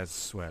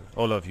as well.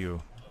 All of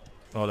you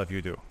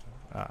do.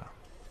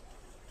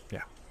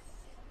 Yeah.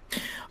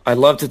 I'd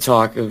love to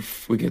talk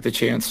if we get the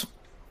chance.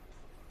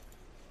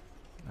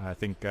 I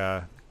think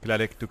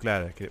cleric to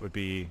cleric, it would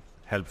be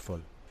helpful.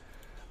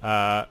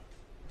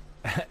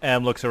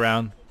 Em looks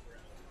around.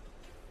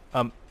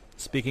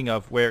 Speaking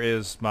of, where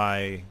is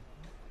my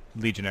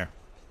legionnaire?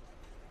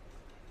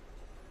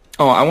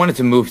 Oh, I wanted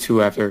to move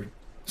 2 after.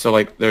 So,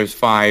 like, there's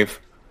 5,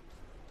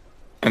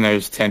 and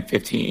there's 10,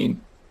 15.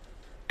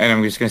 And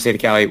I'm just going to say to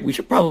Callie, we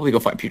should probably go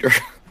find Peter.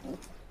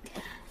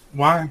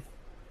 Why?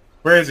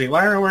 Where is he?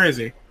 Lyra, where is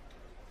he?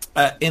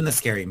 In the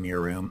scary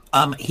mirror room.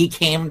 He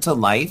came to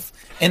life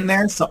in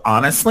there, so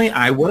honestly,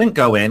 I wouldn't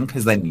go in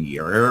because then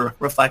your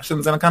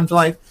reflection's gonna come to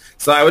life.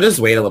 So I would just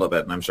wait a little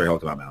bit, and I'm sure he'll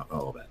come out in a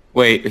little bit.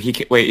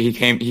 He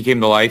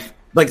came to life?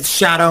 Like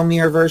shadow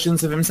mirror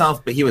versions of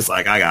himself, but he was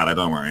like, I got it,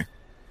 don't worry.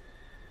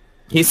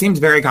 He seems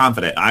very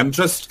confident. I'm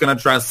just gonna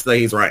trust that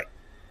he's right.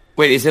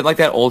 Wait, is it like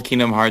that old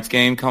Kingdom Hearts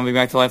game coming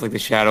back to life, like the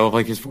shadow of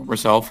like his former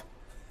self?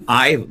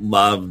 I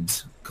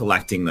loved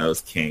collecting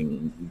those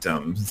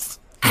kingdoms.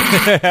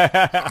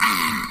 I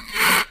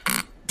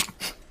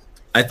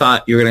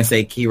thought you were going to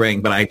say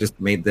keyring, but I just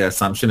made the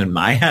assumption in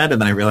my head,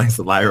 and then I realized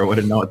that Lyra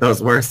wouldn't know what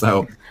those were,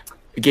 so...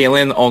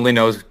 Galen only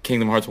knows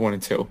Kingdom Hearts 1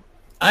 and 2.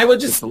 I would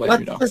just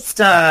let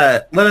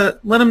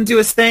him do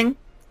his thing,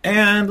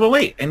 and we'll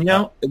wait. And,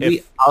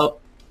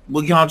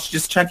 we'll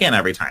just check in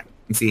every time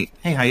and see,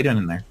 hey, how you doing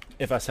in there?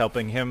 If us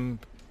helping him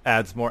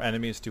adds more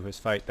enemies to his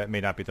fight, that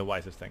may not be the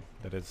wisest thing.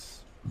 That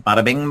is...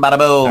 Bada bing, bada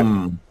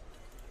boom.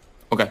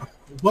 Okay.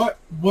 What?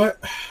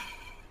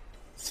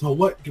 So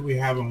what do we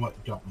have and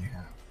what don't we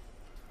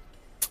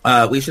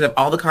have? We should have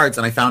all the cards,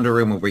 and I found a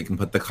room where we can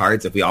put the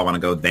cards if we all want to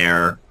go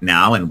there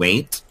now and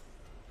wait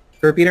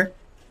for Peter.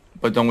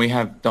 But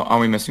are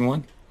we missing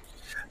one?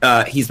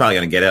 He's probably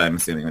going to get it, I'm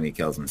assuming, when he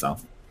kills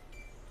himself.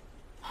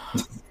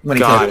 When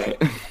he Got kills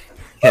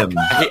it.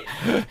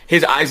 him.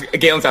 His eyes,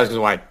 Galen's eyes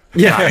go wide.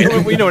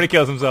 Yeah. We know when he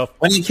kills himself.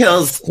 When he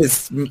kills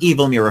his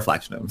evil mirror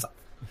reflection of himself.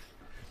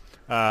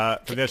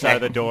 From the other side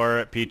of the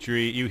door,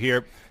 Petrie, you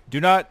hear, do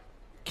not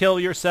kill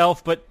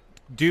yourself, but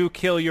do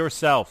kill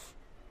yourself.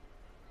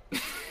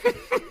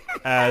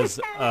 As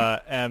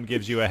M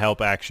gives you a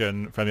help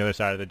action from the other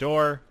side of the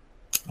door.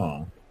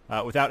 Oh.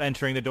 Without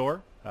entering the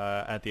door,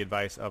 at the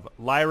advice of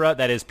Lyra,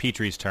 that is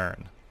Petrie's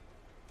turn.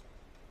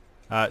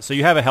 So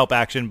you have a help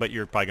action, but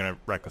you're probably going to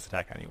reckless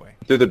attack anyway.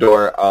 Through the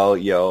door, I'll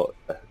yell,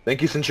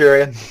 "Thank you,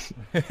 Centurion!"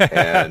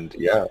 And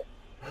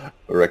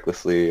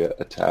recklessly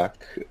attack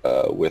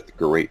with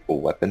Great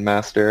Weapon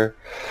Master.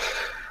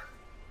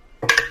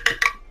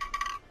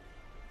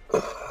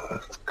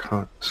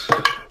 Okay.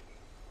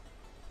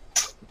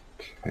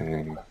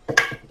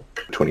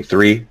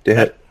 23 to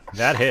hit.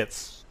 That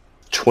hits.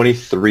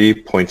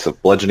 23 points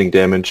of bludgeoning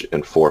damage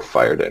and 4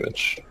 fire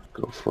damage.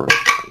 Go for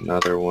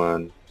another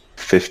one.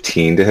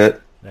 15 to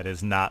hit. That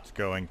is not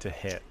going to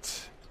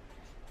hit.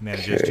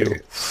 Manages to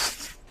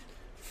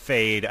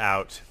fade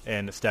out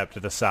and step to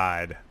the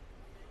side.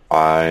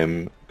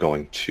 I'm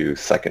going to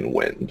second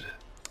wind.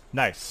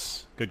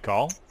 Nice. Good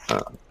call.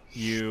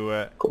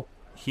 You Cool.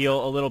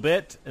 heal a little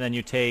bit, and then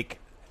you take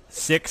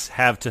 6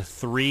 have to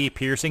 3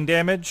 piercing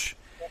damage,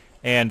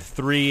 and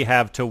 3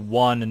 have to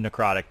 1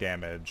 necrotic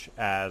damage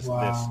as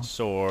this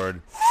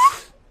sword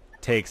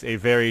takes a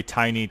very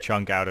tiny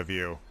chunk out of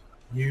you.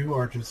 You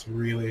are just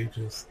really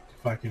just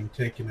fucking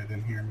taking it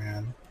in here,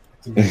 man.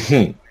 It's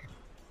amazing.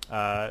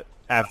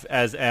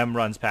 As M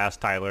runs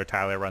past Tyler,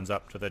 Tyler runs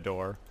up to the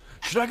door.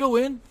 Should I go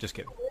in? Just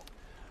kidding.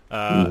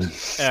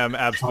 M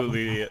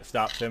absolutely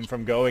stops him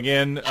from going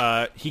in.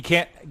 He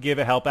can't give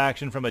a help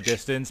action from a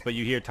distance, but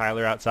you hear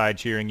Tyler outside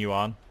cheering you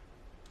on.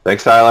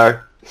 Thanks,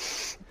 Tyler.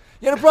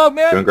 Yeah, no problem,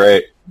 man. Doing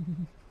great.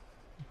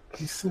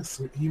 He's so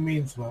sweet. He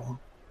means well.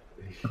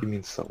 He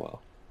means so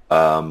well.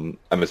 I'm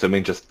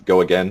assuming just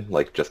go again,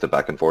 like just a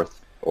back and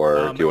forth,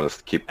 or do you want us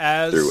to keep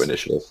through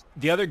initiative?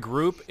 The other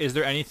group, is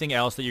there anything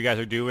else that you guys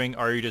are doing,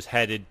 or are you just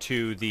headed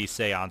to the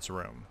seance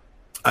room?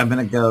 I'm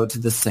going to go to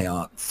the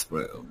seance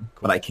room,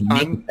 but I can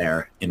make it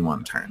there in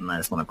one turn. I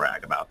just want to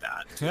brag about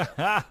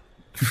that.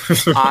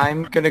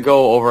 I'm going to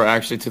go over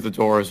actually to the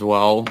door as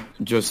well,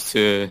 just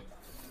to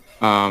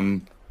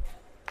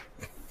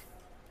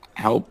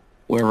help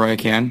wherever I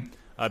can.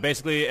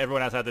 Basically,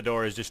 everyone outside the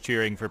door is just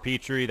cheering for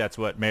Petrie. That's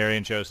what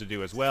Marion chose to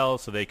do as well,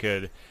 so they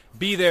could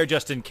be there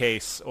just in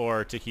case,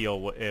 or to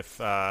heal if...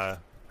 I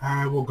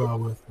will go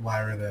with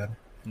Lyra then.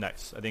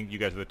 Nice. I think you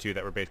guys are the two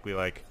that were basically,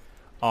 like,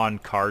 on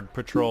card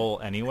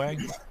patrol anyway.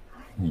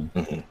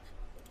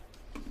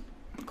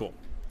 Cool.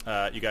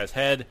 You guys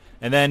head.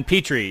 And then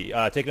Petrie,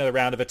 take another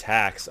round of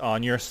attacks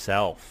on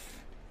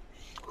yourself.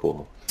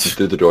 Cool. Just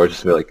through the door,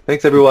 just to be like,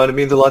 thanks everyone, it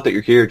means a lot that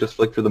you're here, just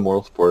like for the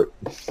moral support.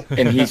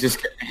 And he's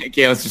just,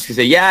 Galen's just gonna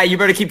say, yeah, you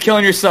better keep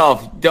killing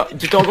yourself.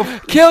 Don't go.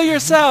 Kill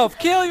yourself!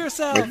 Kill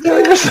yourself!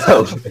 Kill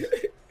yourself!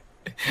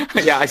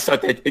 Yeah, I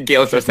start that.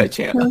 Galen starts that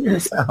chant. Kill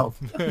yourself.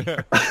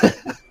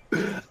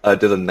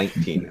 Does a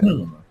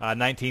 19 hit?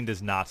 19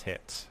 does not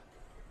hit.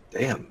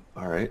 Damn,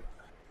 alright.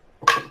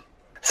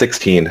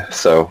 16.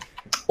 So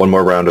one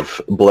more round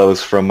of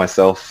blows from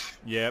myself.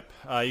 Yep.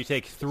 You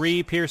take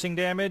 3 piercing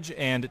damage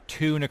and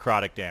 2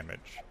 necrotic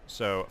damage.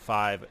 So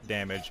 5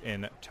 damage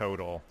in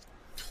total.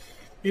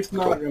 He's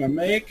not gonna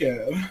make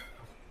it.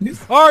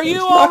 Are you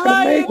not gonna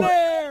alright make it.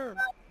 there?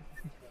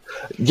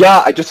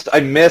 Yeah, I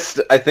missed.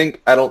 I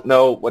don't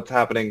know what's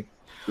happening.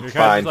 You're It's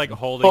kind fine. of just like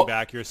holding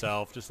back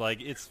yourself, just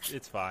like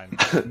it's fine.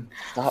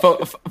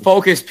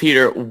 Focus,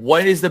 Peter.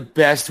 What is the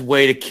best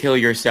way to kill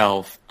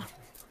yourself?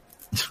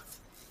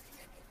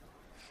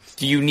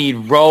 Do you need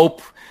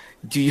rope?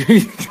 Do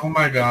you? Oh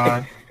my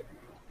god.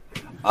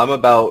 I'm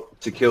about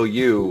to kill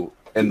you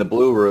in the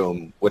blue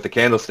room with a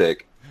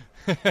candlestick.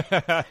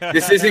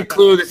 This isn't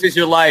Clue. This is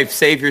your life.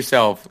 Save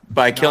yourself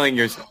by killing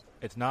yourself.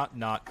 It's not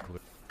Clue.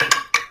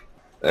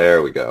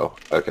 There we go.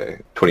 Okay,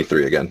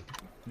 23 again.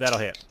 That'll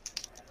hit.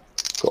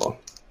 Cool.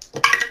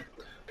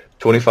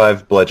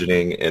 25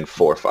 bludgeoning and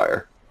 4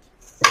 fire.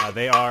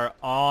 They are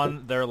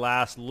on their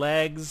last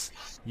legs.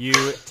 You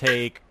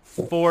take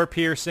 4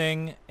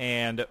 piercing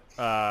and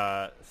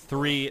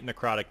 3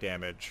 necrotic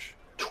damage.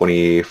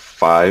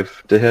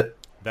 25 to hit.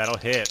 That'll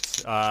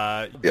hit.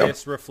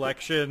 This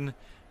reflection,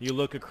 you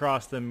look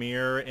across the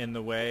mirror in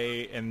the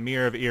way, in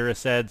Mirror of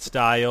Irised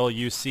style,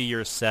 you see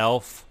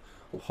yourself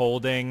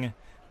holding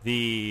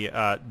the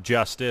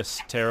Justice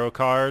tarot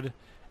card,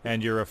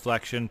 and your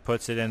reflection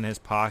puts it in his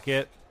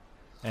pocket,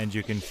 and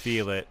you can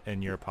feel it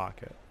in your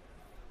pocket.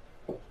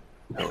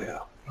 Hell yeah.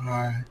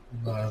 I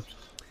love.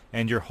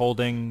 And you're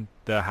holding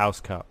the house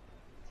cup.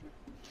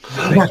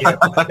 Thank you.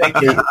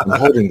 Thank you. I'm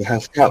holding the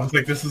house I cup. was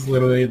like, this is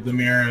literally the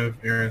mirror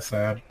of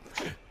Irisad.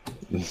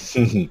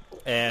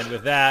 And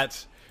with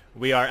that,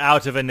 we are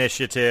out of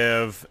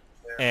initiative,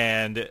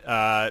 and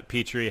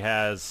Petrie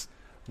has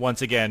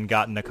once again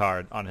gotten a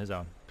card on his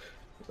own.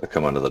 I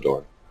come under the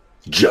door.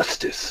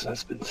 Justice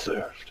has been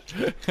served.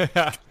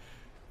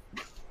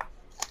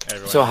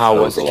 Everyone So how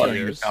was it Cheers. killing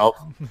yourself?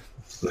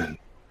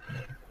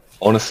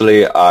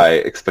 Honestly, I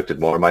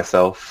expected more of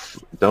myself.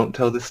 Don't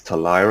tell this to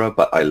Lyra,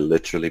 but I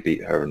literally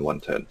beat her in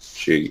 1 turn.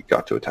 She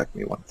got to attack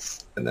me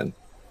once, and then,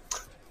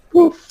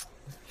 woof.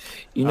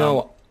 You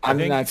know, I I'm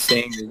think not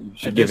saying that you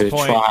should at give this it a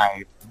point-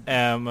 try.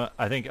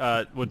 I think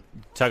would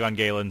tug on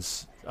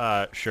Galen's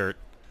shirt.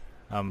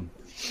 I'm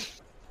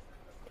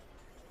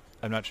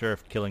not sure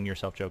if killing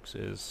yourself jokes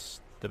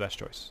is the best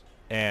choice.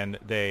 And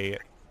they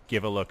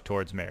give a look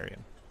towards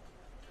Marion,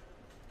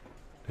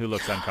 who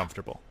looks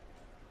uncomfortable.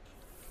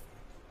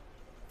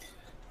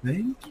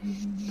 Thank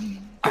you.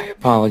 I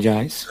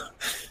apologize.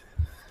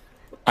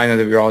 I know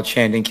that we were all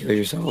chanting "kill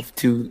yourself"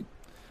 too.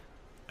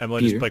 Emily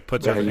Peter, just like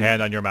puts her what are you-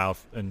 hand on your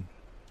mouth and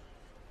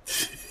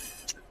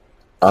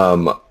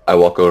I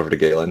walk over to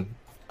Galen.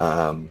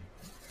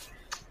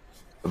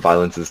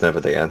 Violence is never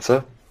the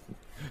answer,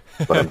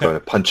 but I'm going to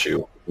punch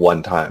you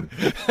 1 time.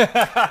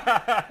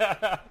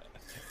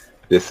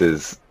 This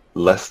is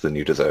less than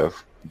you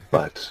deserve,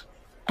 but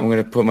I'm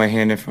gonna put my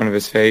hand in front of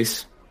his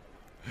face.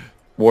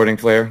 Warding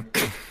flare.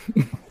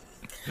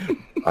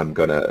 I'm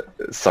going to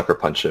sucker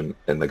punch him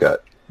in the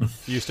gut.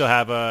 you still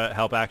have a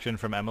help action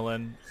from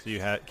Emmeline, so you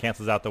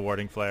cancels out the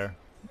warding flare.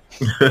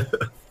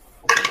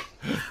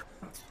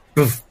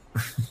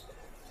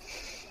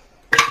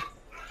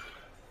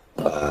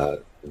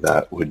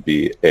 That would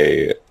be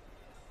a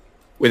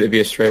Would it be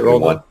a straight roll?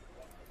 21. Though?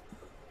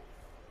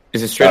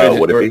 Is it straight? Or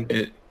would it or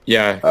be?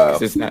 Yeah,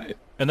 'cause it's not.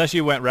 Unless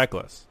you went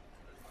reckless.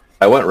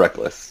 I went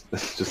reckless.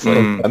 It's just like,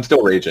 I'm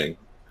still raging.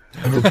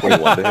 It's a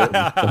 21 to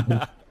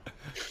hit.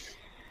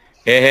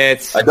 It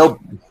hits. I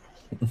don't.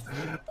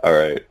 All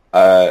right.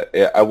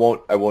 Yeah, I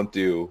won't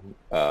do.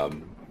 Oh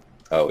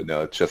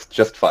no, it's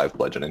just 5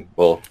 bludgeoning.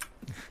 Well,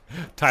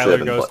 Tyler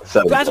 7 goes,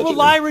 seven "That's what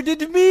bludgeoning. Lyra did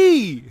to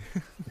me!"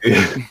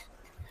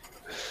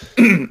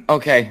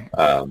 Okay.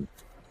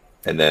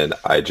 And then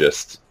I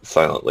just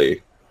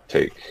silently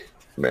take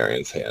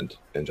Marion's hand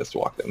and just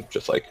walk them,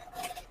 just like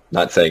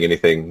not saying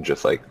anything,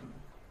 just like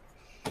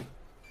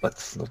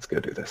let's go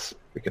do this.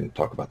 We can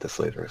talk about this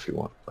later if you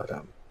want, but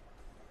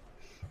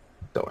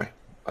don't worry,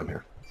 I'm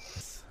here.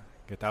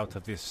 Get out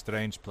of this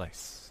strange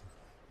place.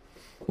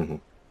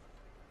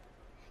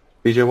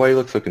 BJ, why you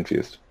look so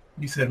confused?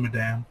 You said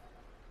madame.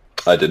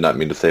 I did not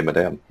mean to say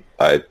madame.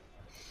 I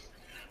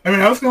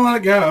I was gonna let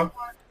it go.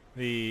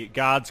 The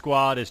God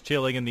Squad is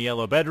chilling in the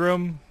yellow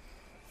bedroom.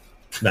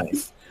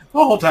 Nice.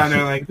 The whole time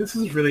they're like, this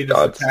is really just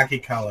Gods. a tacky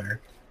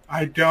color.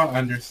 I don't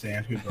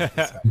understand who built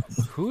this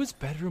house. Whose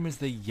bedroom is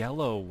the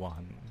yellow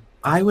one?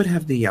 I would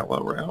have the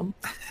yellow room.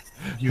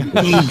 You,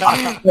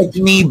 Like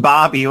me,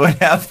 Bobby would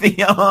have the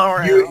yellow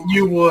room.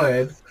 you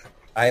would.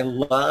 I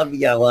love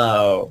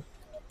yellow.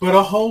 But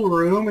a whole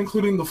room,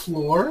 including the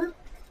floor?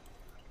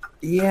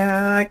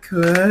 Yeah, I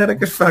could. I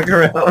could fuck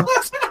around.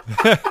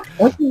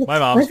 My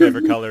mom's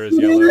favorite color is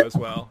yellow as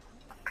well.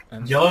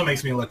 And Yellow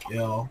makes me look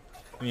ill.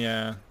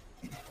 yeah.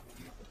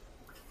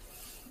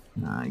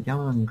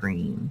 Yellow and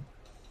green.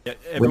 Yeah,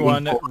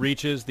 everyone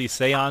reaches the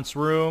seance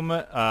room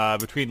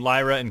between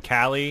Lyra and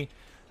Callie.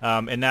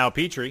 And now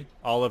Petrie,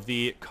 all of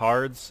the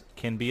cards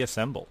can be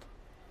assembled.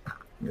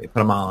 Put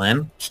them all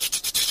in.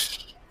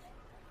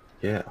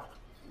 Yeah.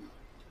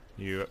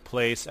 You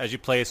place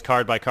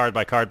card by card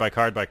by card by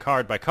card by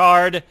card by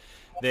card.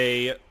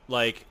 They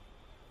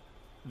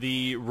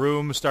the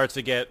room starts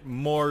to get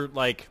more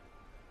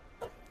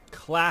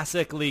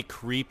classically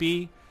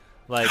creepy.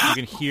 Like you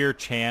can hear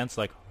chants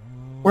like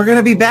We're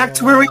gonna be back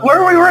to where we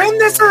were. We were in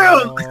this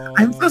room.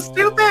 I'm so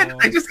stupid.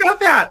 I just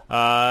got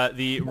that.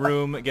 The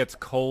room gets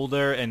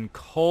colder and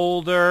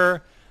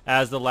colder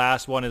as the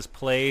last one is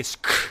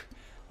placed.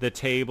 The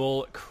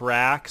table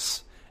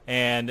cracks,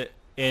 and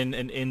in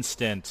an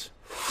instant,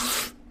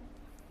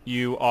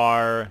 you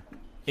are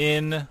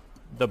in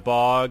the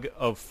Bog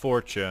of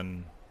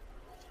Fortune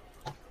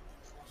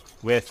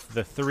with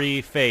the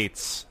three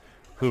fates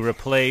who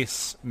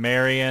replace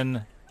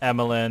Marion,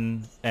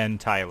 Emmeline, and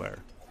Tyler.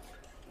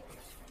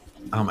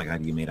 Oh my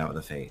god, you made out with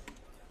a fate.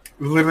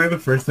 It was literally the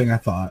first thing I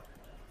thought.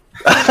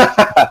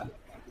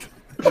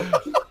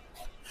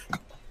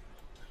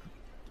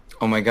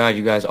 Oh my god,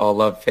 you guys all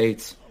love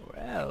fates.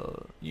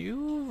 Well,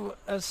 you've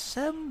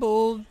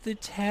assembled the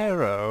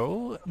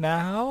tarot.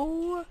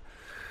 Now,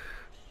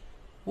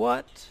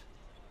 what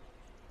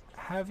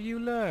have you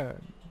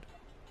learned?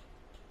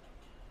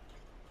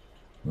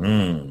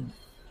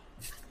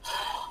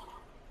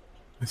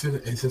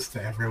 Is this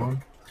to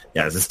everyone?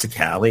 Yeah, is this to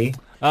Callie?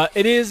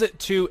 It is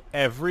to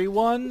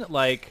everyone.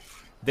 Like,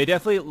 they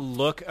definitely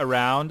look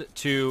around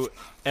to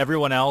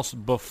everyone else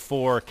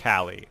before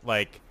Callie.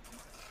 Like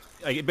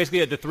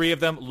basically, the three of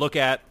them look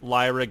at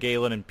Lyra,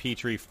 Galen, and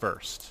Petrie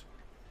first.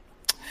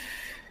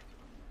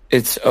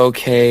 It's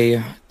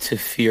okay to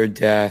fear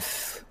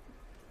death,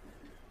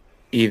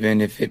 even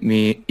if it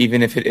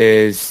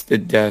is the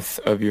death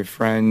of your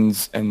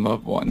friends and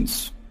loved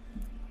ones.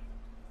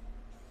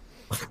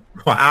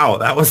 Wow,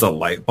 that was a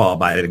light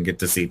bulb I didn't get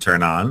to see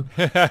turn on.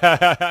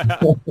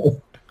 It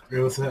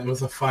was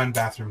a fun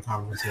bathroom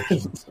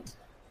conversation.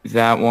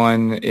 That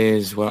one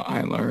is what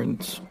I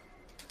learned.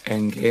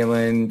 And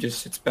Galen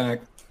just sits back.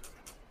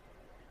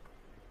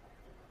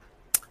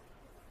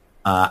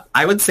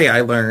 I would say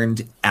I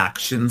learned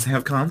actions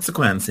have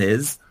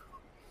consequences,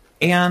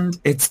 and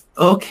it's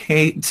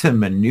okay to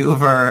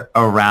maneuver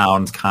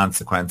around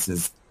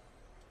consequences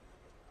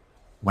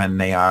when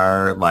they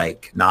are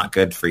not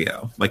good for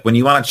you. Like when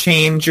you want to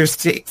change your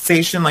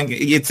station,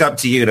 it's up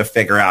to you to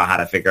figure out how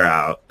to figure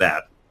out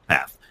that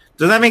path.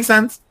 Does that make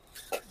sense?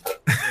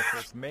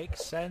 If it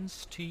makes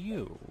sense to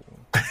you,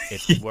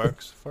 it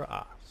works for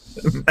us.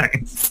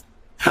 Nice.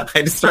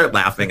 I just start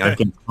laughing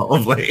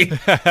uncontrollably.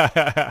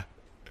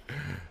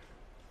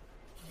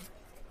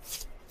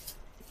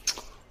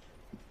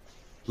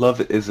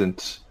 Love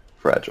isn't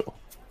fragile,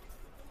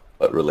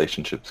 but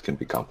relationships can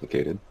be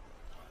complicated,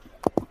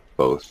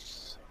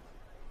 both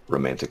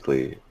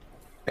romantically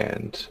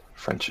and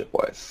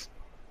friendship-wise.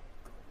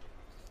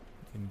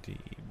 Indeed.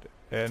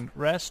 And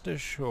rest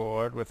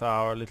assured with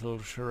our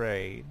little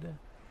charade,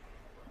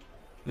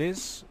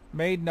 this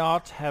may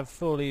not have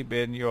fully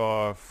been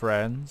your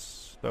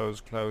friends, those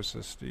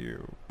closest to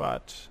you,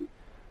 but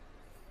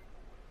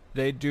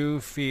they do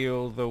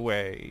feel the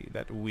way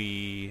that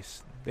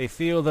they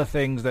feel the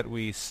things that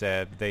we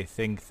said, they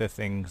think the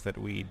things that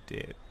we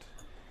did.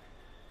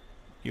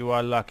 You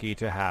are lucky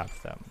to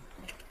have them.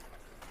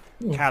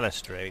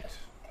 Calistrate.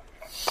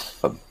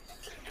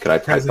 Can I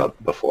pipe up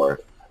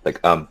before?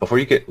 Before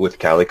you get with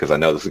Callie, because I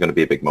know this is going to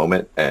be a big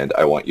moment, and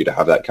I want you to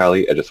have that,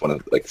 Callie. I just want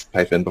to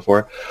pipe in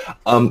before.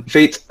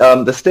 Fates,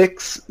 the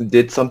sticks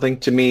did something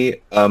to me.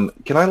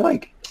 Can I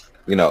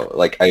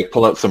I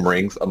pull out some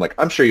rings.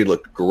 I'm sure you'd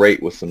look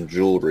great with some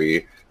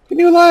jewelry. Can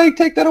you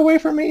take that away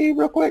from me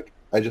real quick?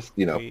 I just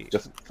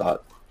just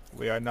thought.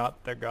 We are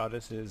not the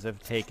goddesses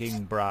of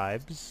taking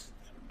bribes.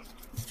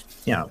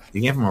 Yeah,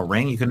 you gave him a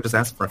ring. You couldn't just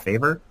ask for a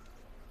favor.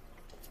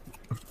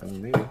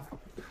 Maybe.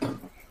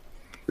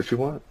 If you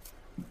want.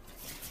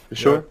 You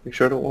sure? You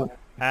sure don't want?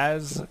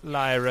 As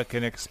Lyra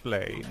can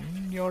explain,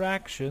 your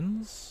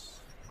actions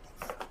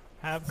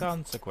have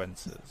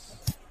consequences.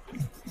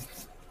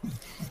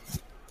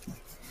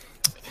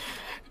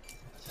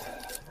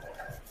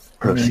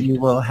 You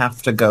will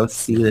have to go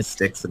see the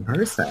sticks in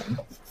person.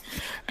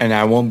 And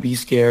I won't be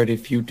scared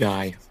if you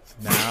die.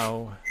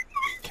 Now,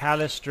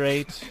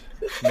 Calistrate,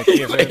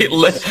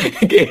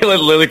 McGivens.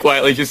 Galen literally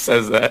quietly just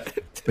says that.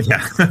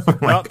 Yeah.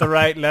 Not the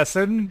right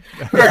lesson.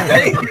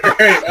 Okay.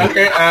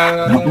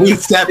 We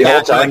step The whole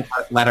back time.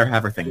 and let her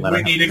have her thing.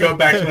 We need to go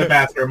back to the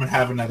bathroom and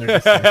have another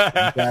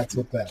discussion. That's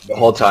what that The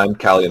whole time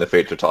Callie and the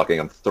Fates are talking,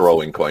 I'm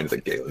throwing coins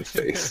at Galen's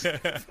face.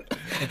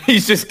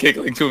 He's just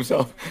giggling to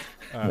himself.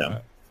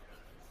 No.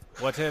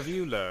 What have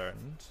you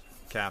learned,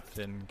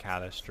 Captain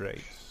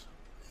Calistrate?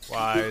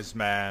 Wise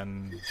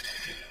man,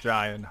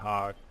 giant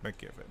heart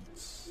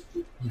McGivens.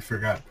 You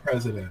forgot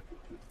president.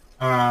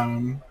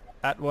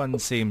 That one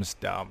seems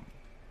dumb.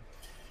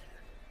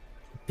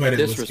 But it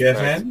was Disrespect.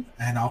 given,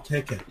 and I'll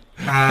take it.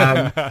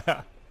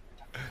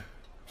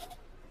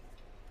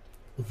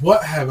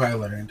 What have I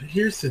learned?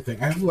 Here's the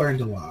thing. I've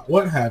learned a lot.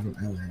 What haven't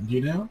I learned,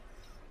 you know?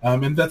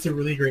 And that's a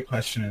really great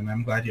question, and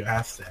I'm glad you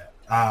asked it.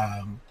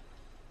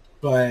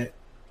 But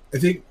I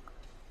think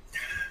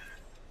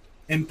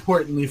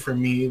importantly for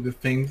me, the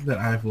things that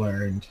I've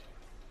learned.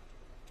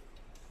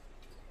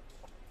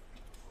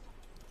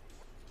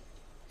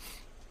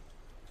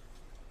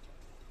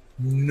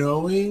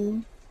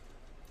 Knowing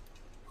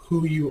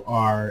who you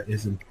are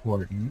is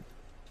important.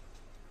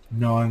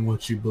 Knowing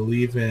what you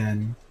believe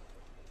in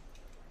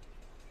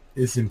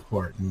is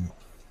important.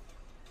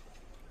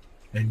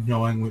 And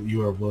knowing what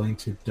you are willing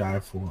to die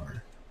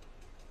for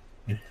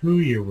and who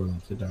you're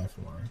willing to die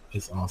for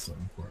is also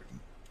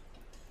important.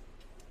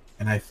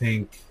 And I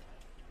think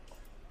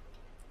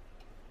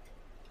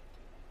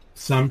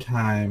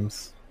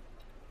sometimes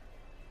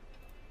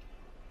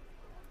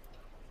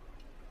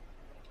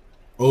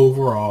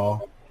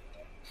overall,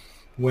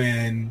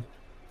 when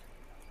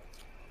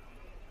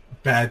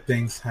bad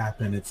things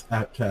happen, it's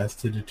up to us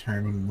to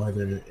determine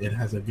whether it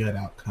has a good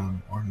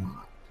outcome or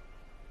not.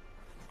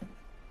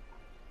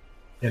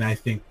 And I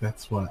think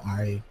that's what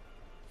I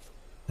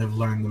have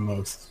learned the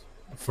most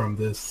from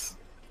this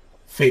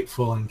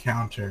fateful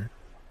encounter,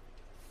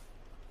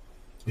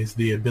 is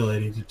the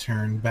ability to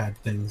turn bad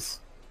things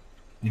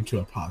into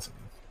a positive.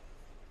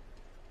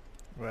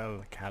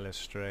 Well,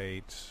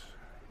 Calistrate,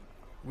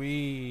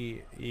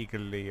 we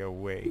eagerly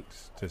await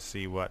to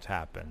see what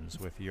happens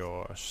with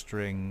your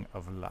string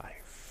of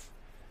life.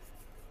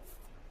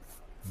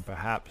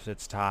 Perhaps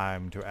it's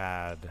time to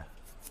add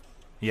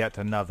yet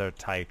another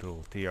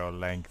title to your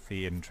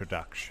lengthy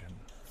introduction.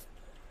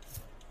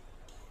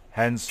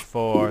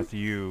 Henceforth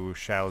you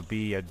shall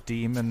be a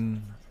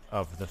demon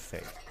of the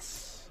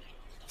fates.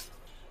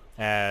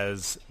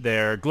 As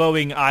their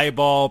glowing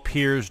eyeball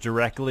peers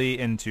directly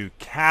into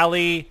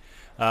Callie,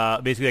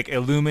 basically like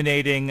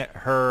illuminating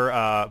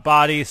her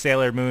body,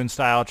 Sailor Moon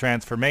style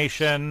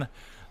transformation.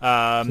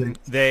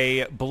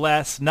 They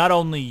bless not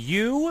only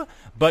you,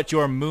 but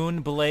your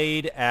moon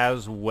blade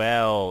as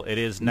well. It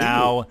is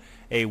now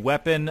a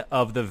weapon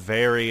of the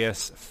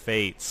various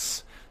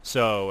fates.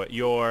 So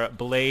your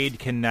blade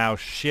can now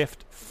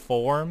shift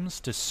forms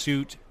to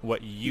suit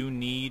what you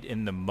need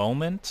in the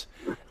moment.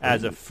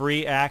 As a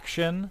free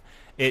action,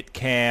 it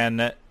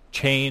can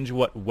change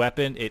what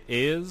weapon it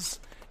is.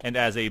 And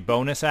as a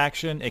bonus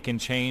action, it can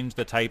change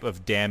the type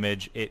of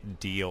damage it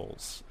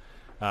deals.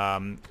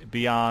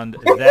 Beyond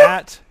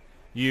that,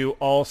 you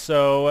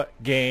also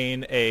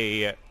gain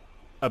a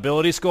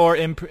ability score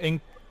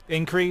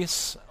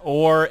increase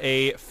or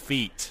a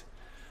feat,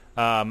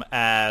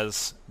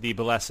 as the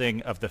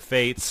Blessing of the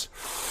Fates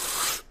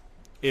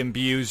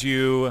imbues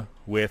you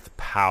with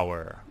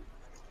power.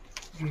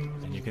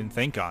 And you can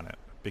think on it,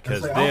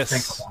 because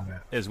this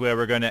is where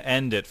we're going to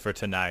end it for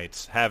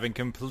tonight, having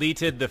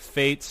completed the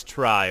Fates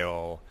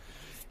trial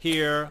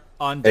here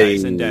on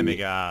Dice and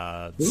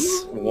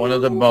Demigods. One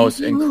of the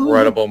most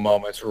incredible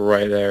moments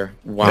right there.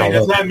 Wow. Wait,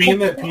 does that mean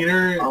that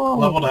Peter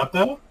leveled up,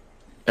 though?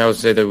 I would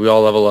say that we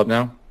all level up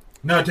now.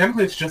 No,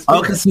 technically it's just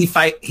Peter. Because he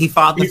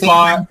fought the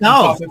thing.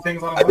 No,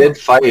 things on I did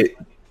fight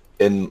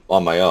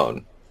on my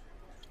own.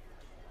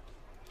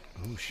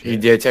 Oh,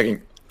 shit.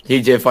 He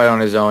did fight on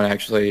his own,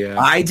 actually. Yeah.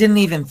 I didn't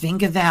even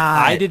think of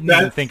that. I didn't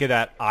even think of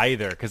that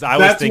either, because I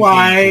was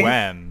thinking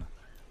Gwen.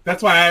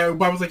 That's why I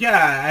was like,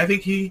 yeah, I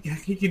think he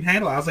can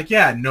handle it. I was like,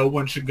 yeah, no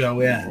one should go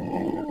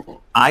in.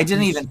 I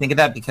didn't even think of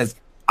that because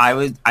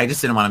I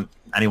just didn't want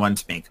anyone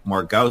to make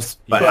more ghosts,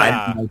 but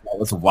I didn't know that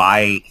was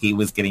why he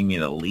was getting me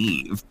to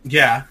leave.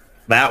 Yeah.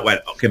 That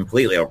went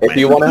completely over my If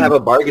you want to have a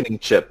bargaining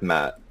chip,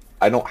 Matt,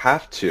 I don't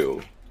have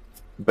to,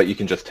 but you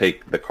can just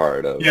take the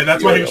card of... Yeah,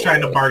 that's why he was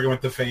trying to bargain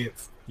with the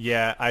Fates.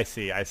 Yeah, I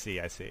see.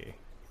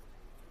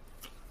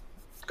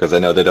 Because I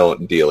know they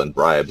don't deal in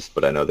bribes,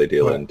 but I know they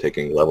deal in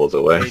taking levels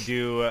away. They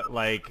do,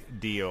 like,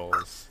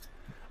 deals.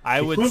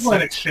 I would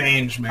Equivalent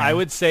exchange, man. I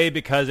would say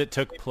because it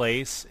took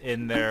place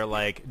in their,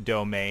 like,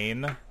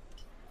 domain,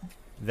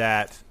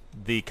 that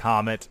the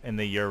Comet and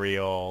the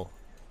Uriel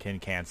can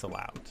cancel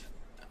out.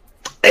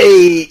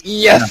 Hey,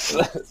 yes!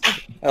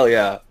 Hell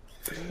yeah.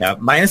 Yeah,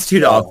 -2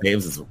 to all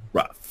saves is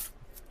rough.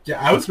 Yeah,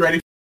 I was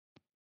ready.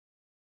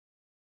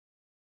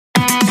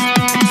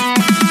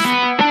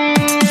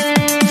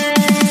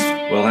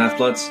 Well,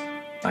 Half-Bloods,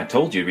 I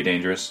told you to be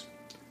dangerous.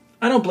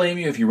 I don't blame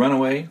you if you run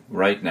away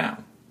right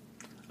now.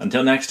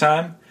 Until next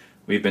time,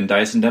 we've been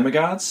Dice and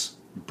Demigods.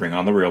 Bring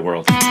on the real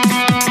world.